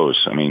it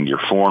grows. I mean, you're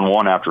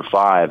 4-1 after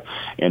 5,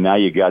 and now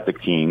you got the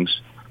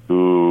Kings,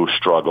 who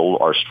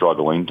are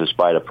struggling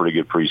despite a pretty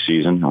good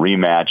preseason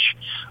rematch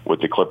with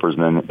the Clippers.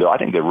 And then I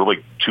think the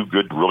really two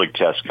good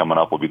tests coming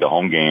up will be the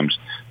home games,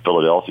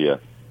 Philadelphia.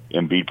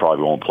 Embiid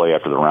probably won't play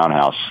after the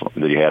roundhouse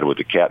that he had with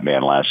the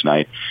Catman last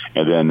night.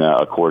 And then,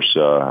 of course,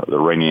 the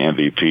reigning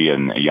MVP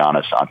and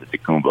Giannis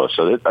Antetokounmpo.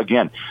 So,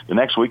 again, the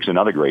next week's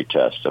another great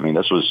test. I mean,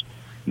 this was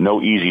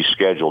no easy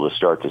schedule to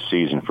start the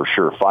season for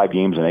sure. 5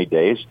 games in 8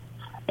 days,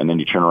 and then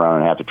you turn around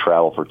and have to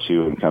travel for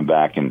 2 and come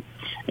back and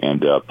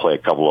play a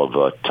couple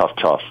of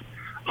tough,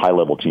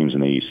 high-level teams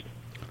in the East.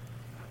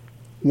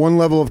 One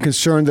level of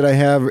concern that I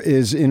have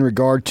is in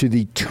regard to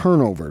the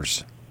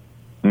turnovers.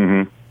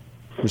 Mm-hmm.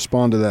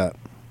 Respond to that.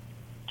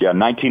 Yeah,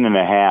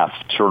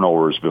 19.5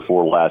 turnovers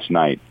before last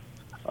night,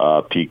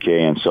 PK,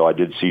 and so I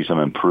did see some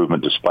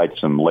improvement despite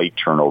some late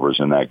turnovers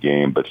in that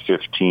game. But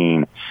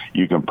 15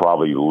 you can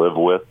probably live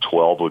with.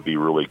 12 would be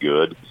really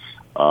good.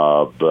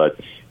 But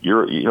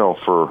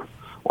for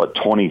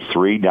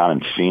 23 down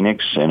in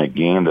Phoenix in a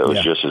game that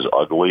was just as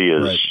ugly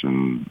as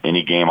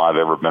any game I've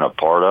ever been a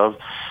part of,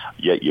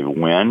 yet you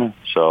win.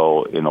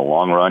 So in the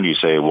long run, you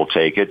say, we'll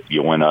take it.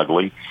 You win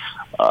ugly.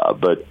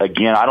 But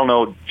again, I don't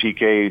know,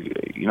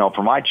 PK,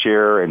 from my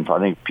chair, and I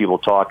think people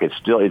talk,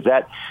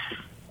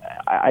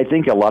 I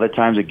think a lot of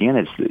times,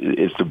 again,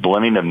 it's the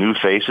blending of new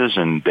faces,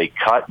 and they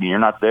cut and you're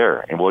not there.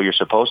 And you're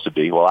supposed to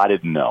be. Well, I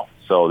didn't know.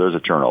 So there's a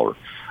turnover.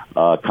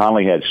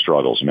 Conley had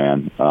struggles,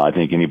 man. I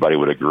think anybody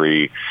would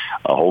agree.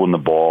 Holding the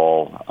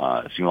ball,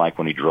 it seemed like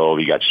when he drove,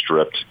 he got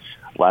stripped.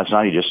 Last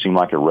night, he just seemed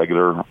like a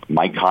regular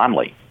Mike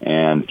Conley.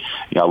 And,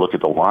 I look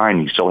at the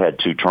line, he still had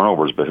 2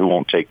 turnovers, but who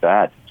won't take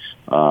that?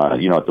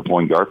 At the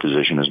point guard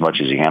position as much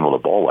as he handled the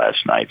ball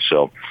last night.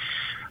 So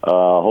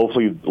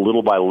hopefully,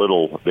 little by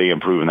little, they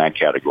improve in that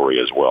category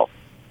as well.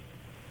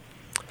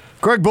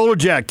 Greg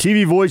Bolerjack,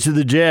 TV voice of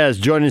the Jazz,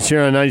 joining us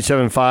here on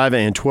 97.5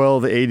 and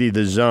 1280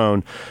 The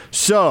Zone.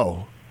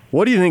 So,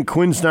 what do you think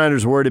Quinn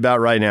Snyder's worried about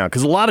right now?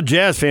 Because a lot of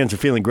Jazz fans are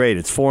feeling great.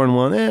 It's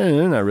 4-1.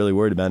 They're not really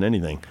worried about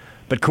anything.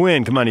 But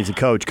Quinn, come on, he's a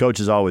coach. Coach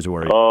is always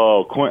worried.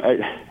 Oh,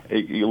 Quinn,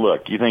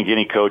 look, you think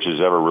any coach is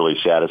ever really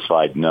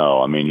satisfied?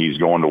 No. I mean, he's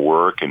going to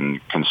work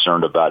and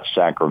concerned about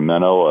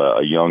Sacramento,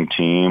 a young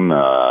team,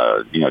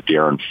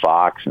 De'Aaron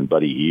Fox and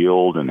Buddy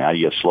Hield, and how do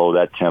you slow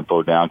that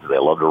tempo down because they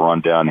love to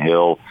run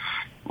downhill,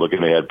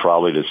 looking ahead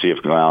probably to see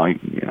if,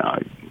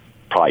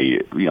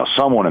 probably,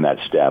 someone in that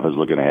staff is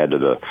looking ahead to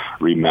the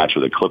rematch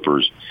with the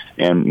Clippers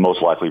and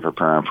most likely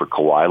preparing for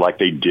Kawhi like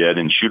they did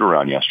in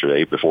shoot-around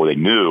yesterday before they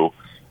knew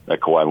that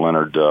Kawhi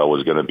Leonard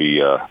was going to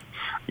be,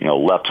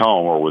 left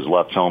home or was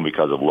left home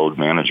because of load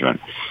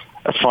management.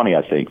 That's funny,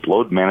 I think.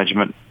 Load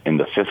management in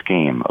the 5th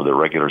game of the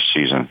regular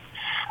season.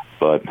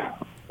 But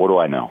what do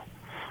I know?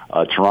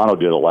 Toronto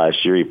did it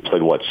last year. He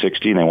played,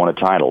 60, and they won a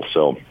title.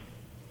 So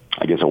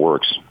I guess it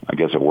works.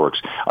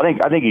 I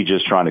think he's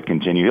just trying to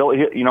continue.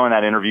 In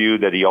that interview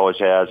that he always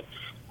has,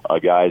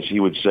 guys, he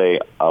would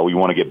say, we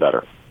want to get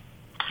better.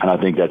 And I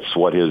think that's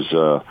what his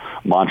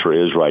mantra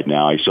is right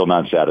now. He's still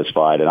not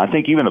satisfied. And I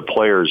think even the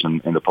players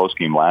in the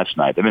postgame last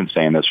night, they've been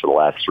saying this for the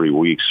last 3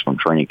 weeks from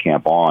training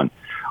camp on,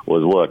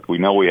 was, look, we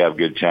know we have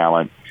good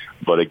talent,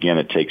 but again,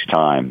 it takes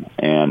time.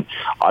 And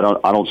I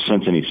don't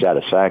sense any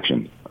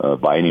satisfaction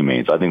by any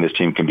means. I think this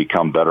team can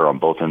become better on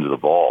both ends of the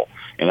ball.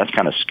 And that's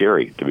kind of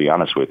scary, to be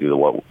honest with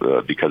you,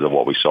 because of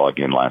what we saw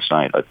again last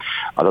night. I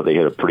thought they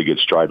hit a pretty good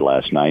stride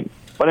last night,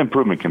 but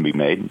improvement can be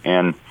made.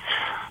 And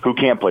who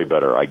can't play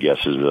better, I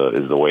guess, is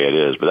the way it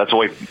is. But that's the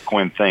way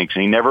Quinn thinks.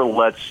 And he never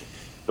lets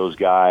those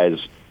guys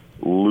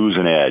lose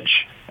an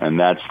edge. And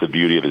that's the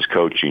beauty of his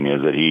coaching,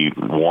 is that he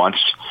wants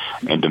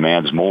and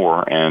demands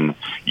more. And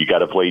you got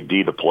to play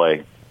D to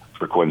play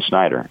for Quinn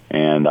Snyder.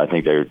 And I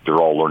think they're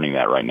all learning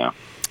that right now.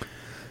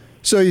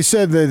 So you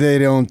said that they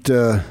don't.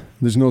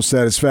 There's no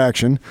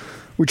satisfaction,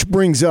 which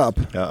brings up.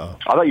 Uh-oh.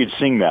 I thought you'd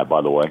sing that,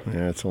 by the way.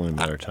 Yeah, it's only a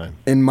matter of time.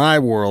 In my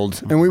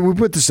world, and we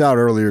put this out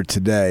earlier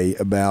today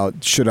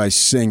about should I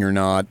sing or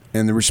not,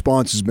 and the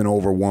response has been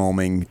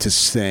overwhelming to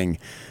sing.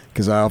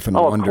 Because I often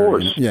wonder. Of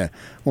course. Yeah.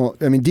 Well,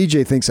 I mean,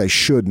 DJ thinks I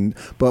shouldn't,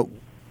 but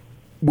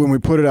when we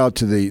put it out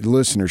to the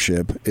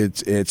listenership,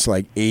 it's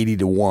like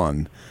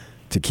 80-1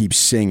 to keep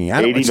singing.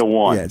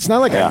 80-1. Yeah, it's not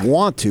like I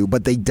want to,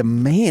 but they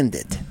demand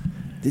it.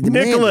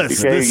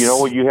 Nicholas, okay, you know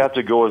what? You have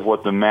to go with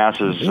what the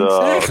masses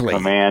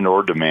command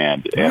or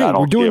demand, and I don't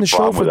we're doing the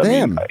show for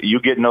them. You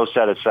get no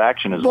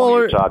satisfaction as one of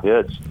your top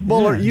hits.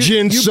 Buller,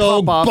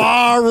 Jinso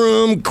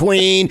Barroom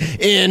Queen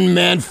in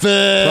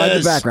Memphis. Try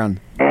the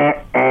background.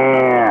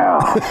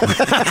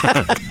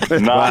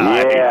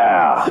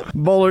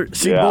 Buller,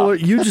 Buller,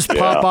 you just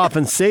pop off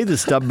and say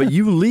this stuff, but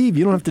you leave.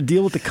 You don't have to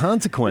deal with the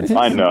consequences.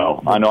 I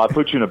know. I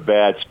put you in a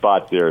bad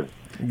spot there.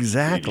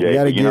 Exactly. You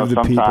got to give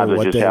the people what they want. Sometimes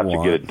I just have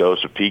to get a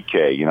dose of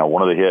PK.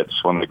 One of the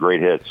hits, one of the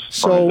great hits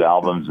from his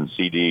albums and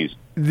CDs.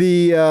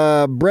 The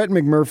Brett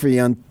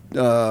McMurphy on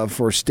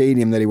for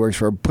Stadium that he works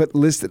for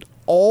listed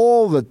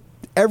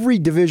every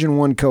Division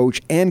I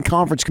coach and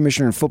conference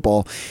commissioner in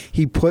football.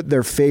 He put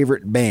their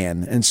favorite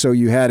band, and so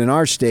you had in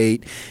our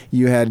state,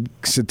 you had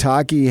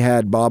Sataki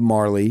had Bob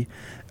Marley.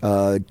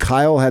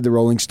 Kyle had the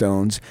Rolling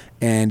Stones,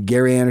 and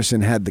Gary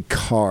Anderson had the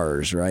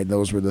Cars, right?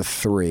 Those were the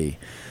three.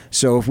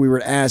 So if we were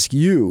to ask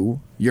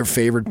you your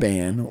favorite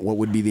band, what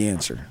would be the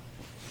answer?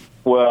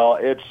 Well,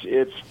 it's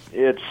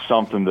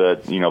something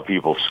that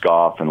people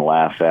scoff and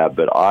laugh at,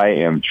 but I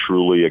am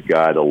truly a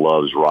guy that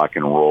loves rock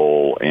and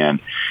roll. And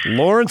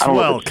Lawrence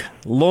Welk.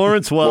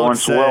 Lawrence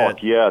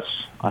Welk, yes.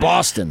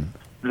 Boston.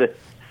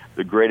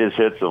 The greatest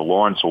hits of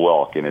Lawrence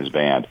Welk and his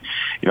band.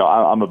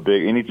 I'm a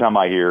big. Anytime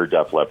I hear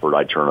Def Leppard,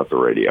 I turn up the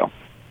radio.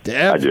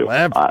 I do.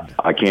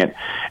 I can't.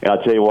 And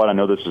I'll tell you what, I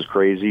know this is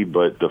crazy,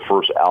 but the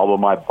first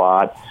album I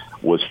bought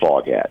was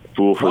Foghat.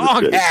 Fool for the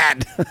City.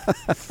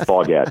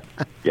 Foghat.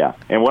 Yeah.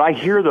 And when I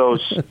hear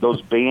those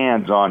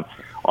bands on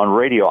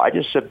radio, I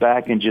just sit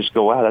back and just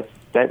go, wow,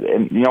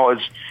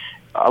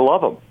 I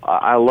love them.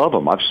 I love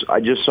them. I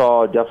just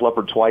saw Def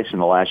Leppard twice in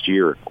the last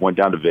year. I went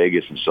down to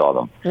Vegas and saw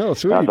them. Oh,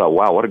 sweet. And I thought,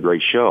 wow, what a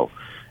great show.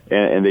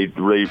 And they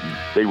really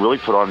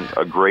put on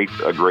a great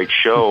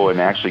show,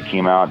 and actually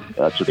came out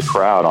to the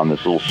crowd on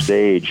this little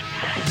stage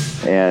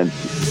and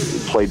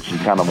played some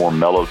kind of more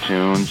mellow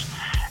tunes.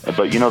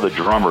 But the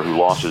drummer who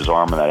lost his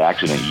arm in that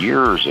accident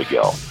years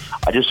ago,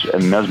 I just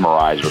am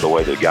mesmerized with the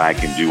way the guy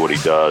can do what he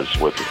does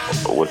with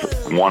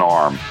one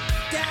arm,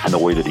 and the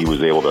way that he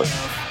was able to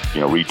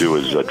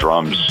redo his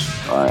drums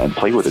and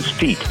play with his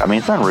feet. I mean,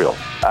 it's unreal.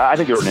 I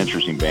think they're an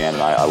interesting band,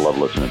 and I love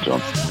listening to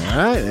them. All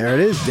right, there it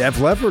is. Def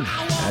Leppard.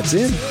 That's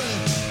in.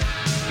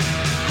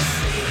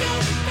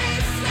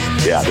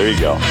 Yeah, there you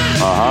go.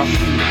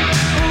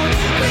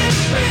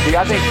 See,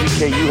 I think,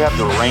 PK, you have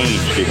the range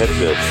to hit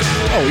this.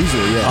 Oh,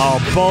 easily, yeah. Oh,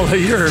 Buller,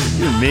 you're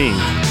mean.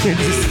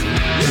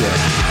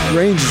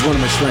 Range is one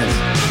of my strengths.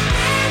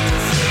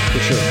 For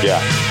sure. Yeah.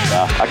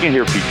 I can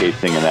hear PK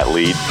singing that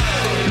lead.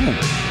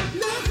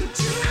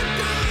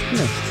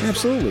 Yeah,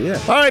 absolutely, yeah.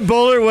 All right,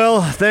 Buller.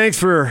 Well, thanks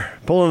for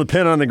pulling the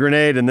pin on the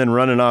grenade and then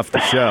running off the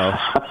show.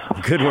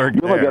 Good work.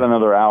 You only got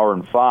another hour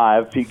and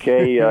 5.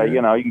 PK,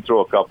 you can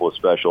throw a couple of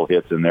special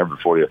hits in there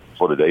before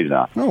the day's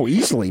out. Oh,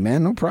 easily,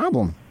 man. No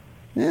problem.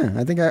 Yeah,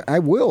 I think I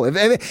will.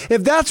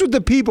 If that's what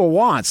the people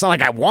want. It's not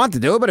like I want to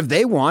do it, but if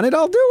they want it,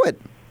 I'll do it.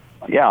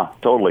 Yeah,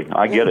 totally.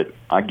 I get it.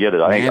 I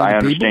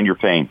understand your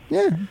pain.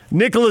 Yeah.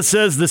 Nicholas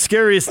says the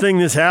scariest thing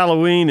this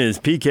Halloween is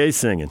PK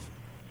singing.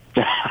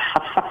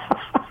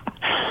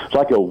 It's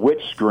like a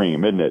witch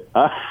scream, isn't it?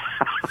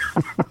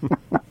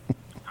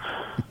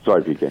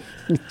 Sorry, PK.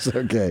 It's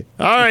okay.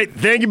 All right.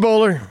 Thank you,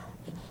 Bowler.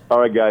 All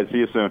right, guys. See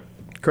you soon.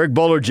 Craig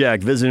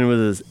Bolerjack visiting with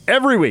us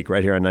every week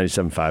right here on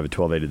 97.5 at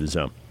 1280 The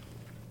Zone.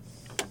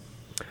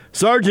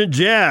 Sergeant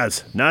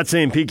Jazz. Not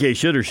saying PK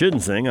should or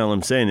shouldn't sing. All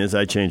I'm saying is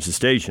I changed the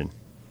station.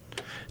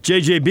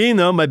 JJ Bean,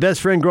 though, my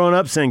best friend growing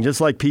up, sang just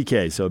like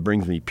PK, so it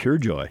brings me pure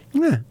joy.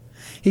 Yeah.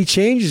 He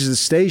changes the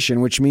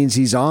station, which means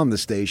he's on the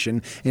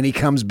station, and he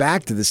comes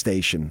back to the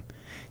station.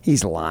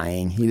 He's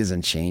lying. He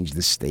doesn't change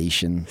the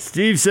station.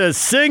 Steve says,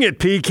 sing it,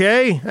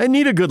 PK. I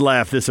need a good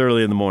laugh this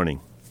early in the morning.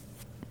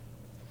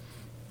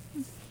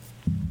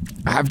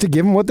 I have to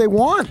give them what they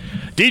want.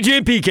 DJ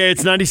and PK,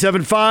 it's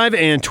 97.5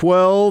 and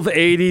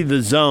 1280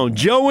 The Zone.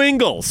 Joe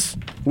Ingles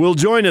will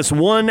join us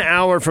 1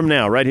 hour from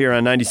now right here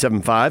on 97.5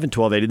 and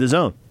 1280 The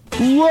Zone.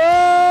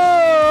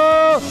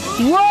 Whoa!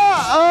 Whoa!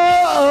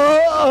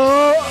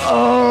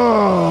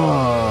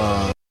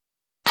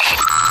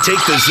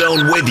 Take the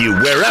Zone with you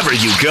wherever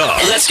you go.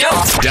 Let's go.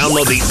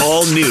 Download the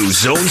all-new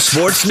Zone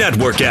Sports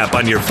Network app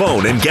on your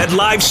phone and get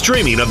live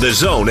streaming of the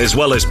Zone as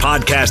well as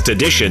podcast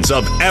editions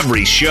of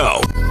every show.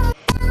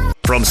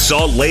 From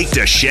Salt Lake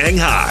to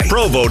Shanghai,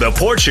 Provo to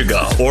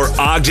Portugal, or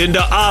Ogden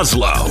to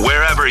Oslo,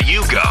 wherever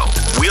you go,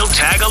 we'll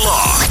tag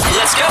along.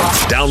 Let's go.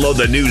 Download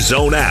the new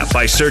Zone app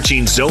by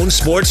searching Zone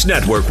Sports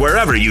Network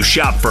wherever you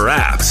shop for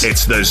apps.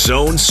 It's the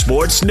Zone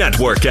Sports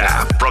Network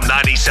app from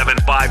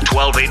 97.5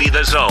 1280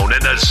 The Zone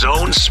and the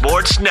Zone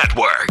Sports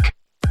Network.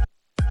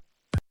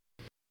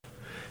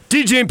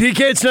 DJ and PK,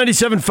 it's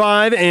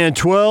 97.5 and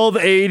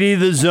 1280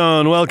 The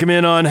Zone. Welcome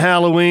in on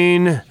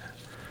Halloween.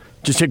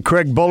 Just had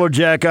Craig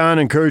Bolerjack on,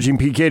 encouraging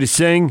PK to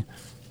sing.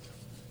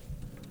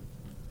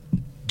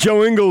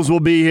 Joe Ingles will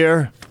be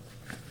here.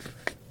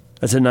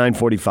 That's at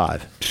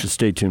 9:45. So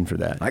stay tuned for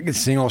that. I can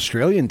sing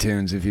Australian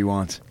tunes if he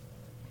wants.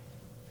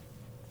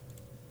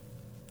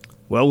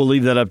 Well, we'll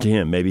leave that up to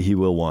him. Maybe he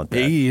will want that.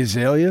 Hey,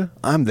 Azalea,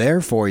 I'm there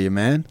for you,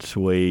 man.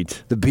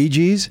 Sweet. The Bee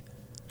Gees?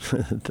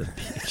 The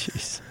Bee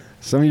Gees.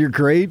 Some of your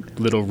great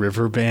Little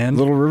River Band.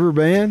 Little River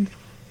Band?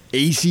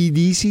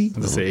 AC/DC?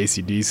 Let's say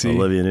AC/DC.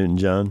 Olivia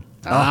Newton-John.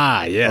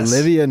 Ah, yes.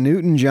 Olivia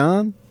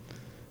Newton-John?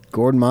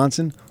 Gordon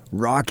Monson?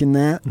 Rocking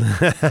that.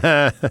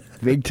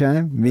 Big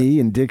time. Me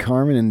and Dick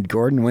Harmon and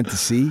Gordon went to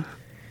see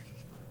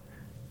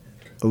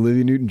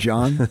Olivia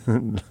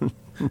Newton-John.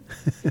 I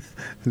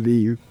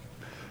think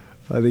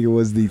it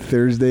was the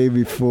Thursday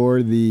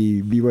before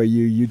the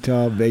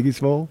BYU-Utah Vegas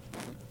Bowl.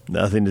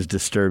 Nothing as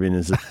disturbing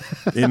as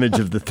the image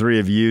of the three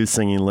of you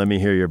singing Let Me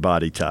Hear Your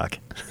Body Talk.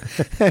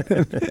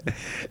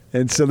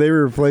 And so they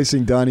were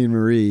replacing Donnie and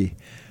Marie.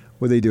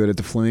 What they do it at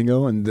the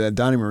Flamingo, and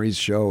Donnie Marie's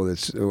show,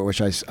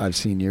 which I've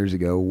seen years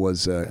ago,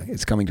 was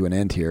it's coming to an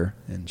end here,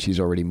 and she's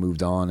already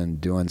moved on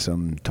and doing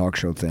some talk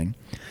show thing.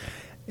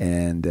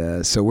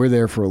 And so we're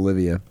there for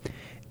Olivia.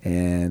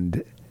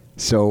 And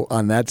so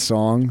on that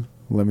song,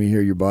 Let Me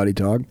Hear Your Body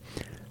Talk,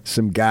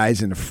 some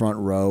guys in the front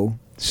row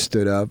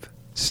stood up,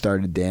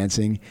 started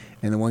dancing,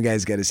 and the one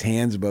guy's got his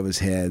hands above his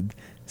head,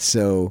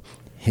 so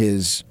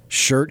his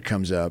shirt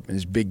comes up and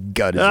his big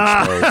gut is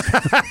exposed.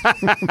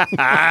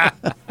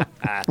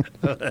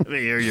 Let me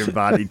hear your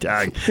body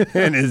talk.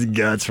 And his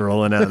guts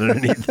rolling out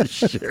underneath the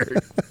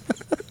shirt.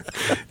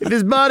 If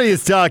his body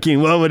is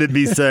talking, what would it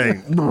be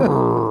saying?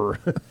 You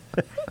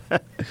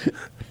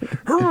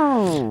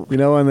know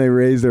when they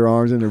raise their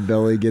arms and their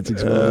belly gets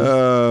exposed?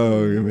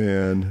 Oh,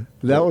 man.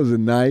 That was a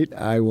night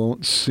I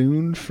won't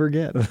soon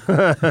forget.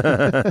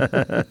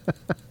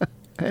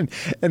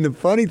 And the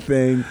funny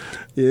thing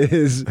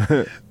is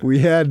we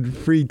had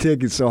free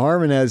tickets. So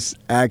Harmon has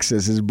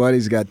access. His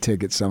buddy's got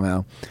tickets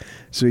somehow.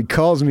 So he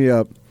calls me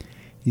up.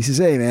 He says,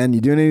 hey, man,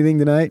 you doing anything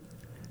tonight?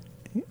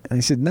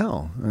 I said,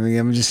 no. I mean,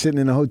 I'm just sitting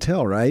in a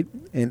hotel, right?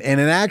 And it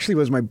actually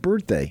was my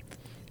birthday.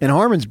 And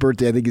Harmon's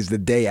birthday, I think, is the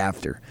day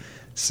after.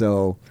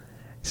 So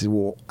he said,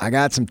 well, I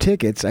got some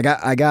tickets. I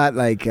got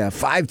like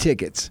 5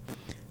 tickets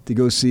to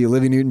go see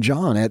Olivia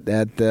Newton-John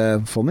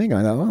at Flamingo.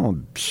 I thought, well,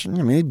 I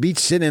mean, it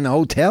beats sitting in a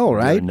hotel,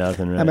 right? Doing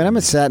nothing, right? I mean, I'm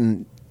sat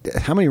in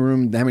how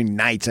many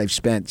nights I've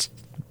spent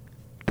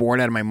bored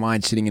out of my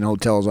mind sitting in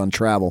hotels on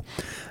travel.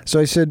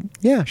 So I said,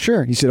 yeah,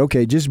 sure. He said,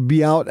 okay, just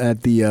be out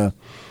at the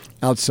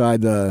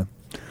outside the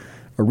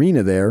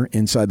arena there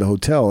inside the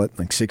hotel at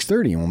like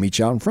 6:30, and we'll meet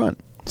you out in front.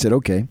 I said,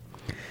 okay.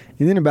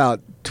 And then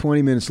about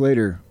 20 minutes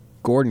later,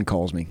 Gordon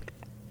calls me.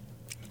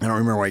 I don't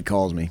remember why he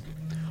calls me.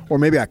 Or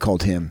maybe I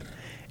called him.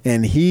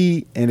 And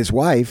he and his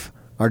wife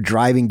are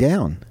driving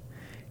down.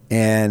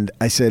 And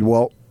I said,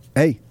 well,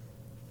 hey,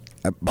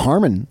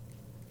 Harmon,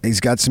 he's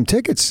got some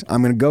tickets.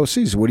 I'm going to go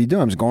see. So what are you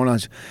doing? I'm just going on.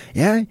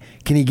 Yeah,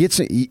 can he get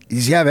some?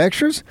 Does he have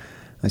extras?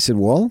 I said,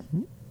 well,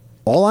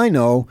 all I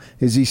know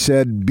is he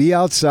said, be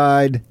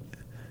outside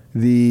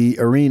the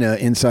arena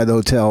inside the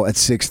hotel at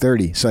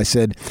 6:30. So I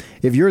said,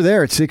 if you're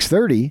there at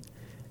 6:30,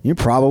 you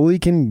probably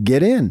can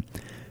get in.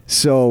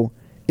 So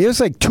it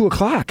was like 2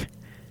 o'clock.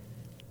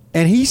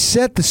 And he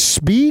set the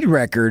speed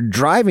record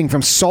driving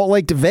from Salt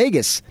Lake to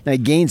Vegas. Now, he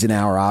gains an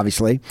hour,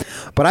 obviously.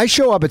 But I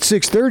show up at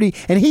 6:30,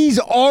 and he's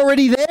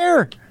already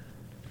there.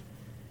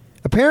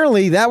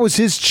 Apparently, that was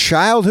his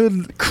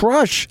childhood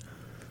crush.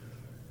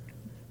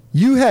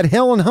 You had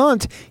Helen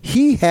Hunt.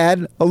 He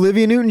had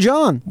Olivia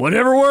Newton-John.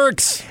 Whatever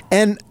works.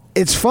 And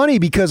it's funny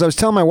because I was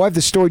telling my wife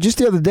this story just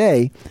the other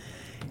day,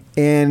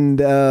 and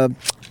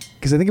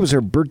because I think it was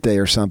her birthday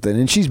or something,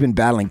 and she's been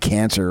battling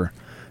cancer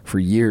for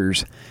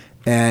years.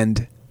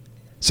 And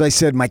so I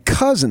said, my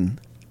cousin,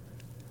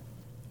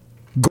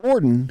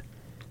 Gordon,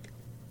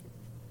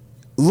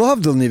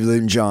 loved Olivia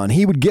Newton-John.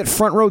 He would get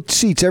front row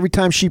seats every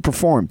time she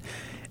performed.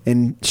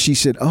 And she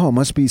said, "Oh, it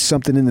must be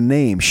something in the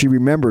name." She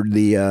remembered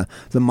the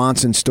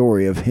Monson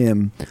story of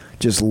him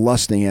just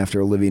lusting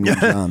after Olivia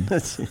Newton-John.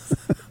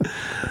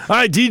 All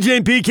right, DJ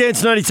and PK,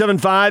 it's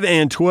 97.5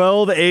 and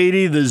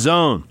 1280 The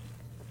Zone.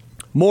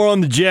 More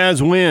on the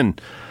Jazz win.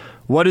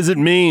 What does it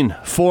mean?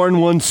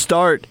 4-1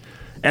 start.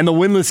 And the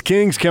winless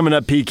Kings coming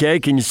up, PK.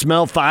 Can you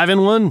smell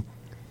 5-1?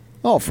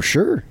 Oh, for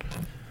sure.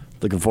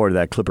 Looking forward to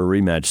that Clipper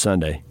rematch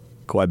Sunday.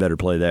 Kawhi better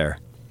play there.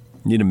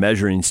 Need a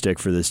measuring stick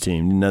for this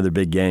team. Need another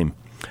big game.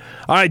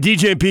 All right,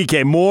 DJ and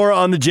PK, more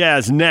on the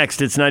Jazz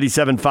next. It's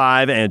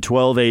 97.5 and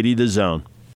 1280 The Zone.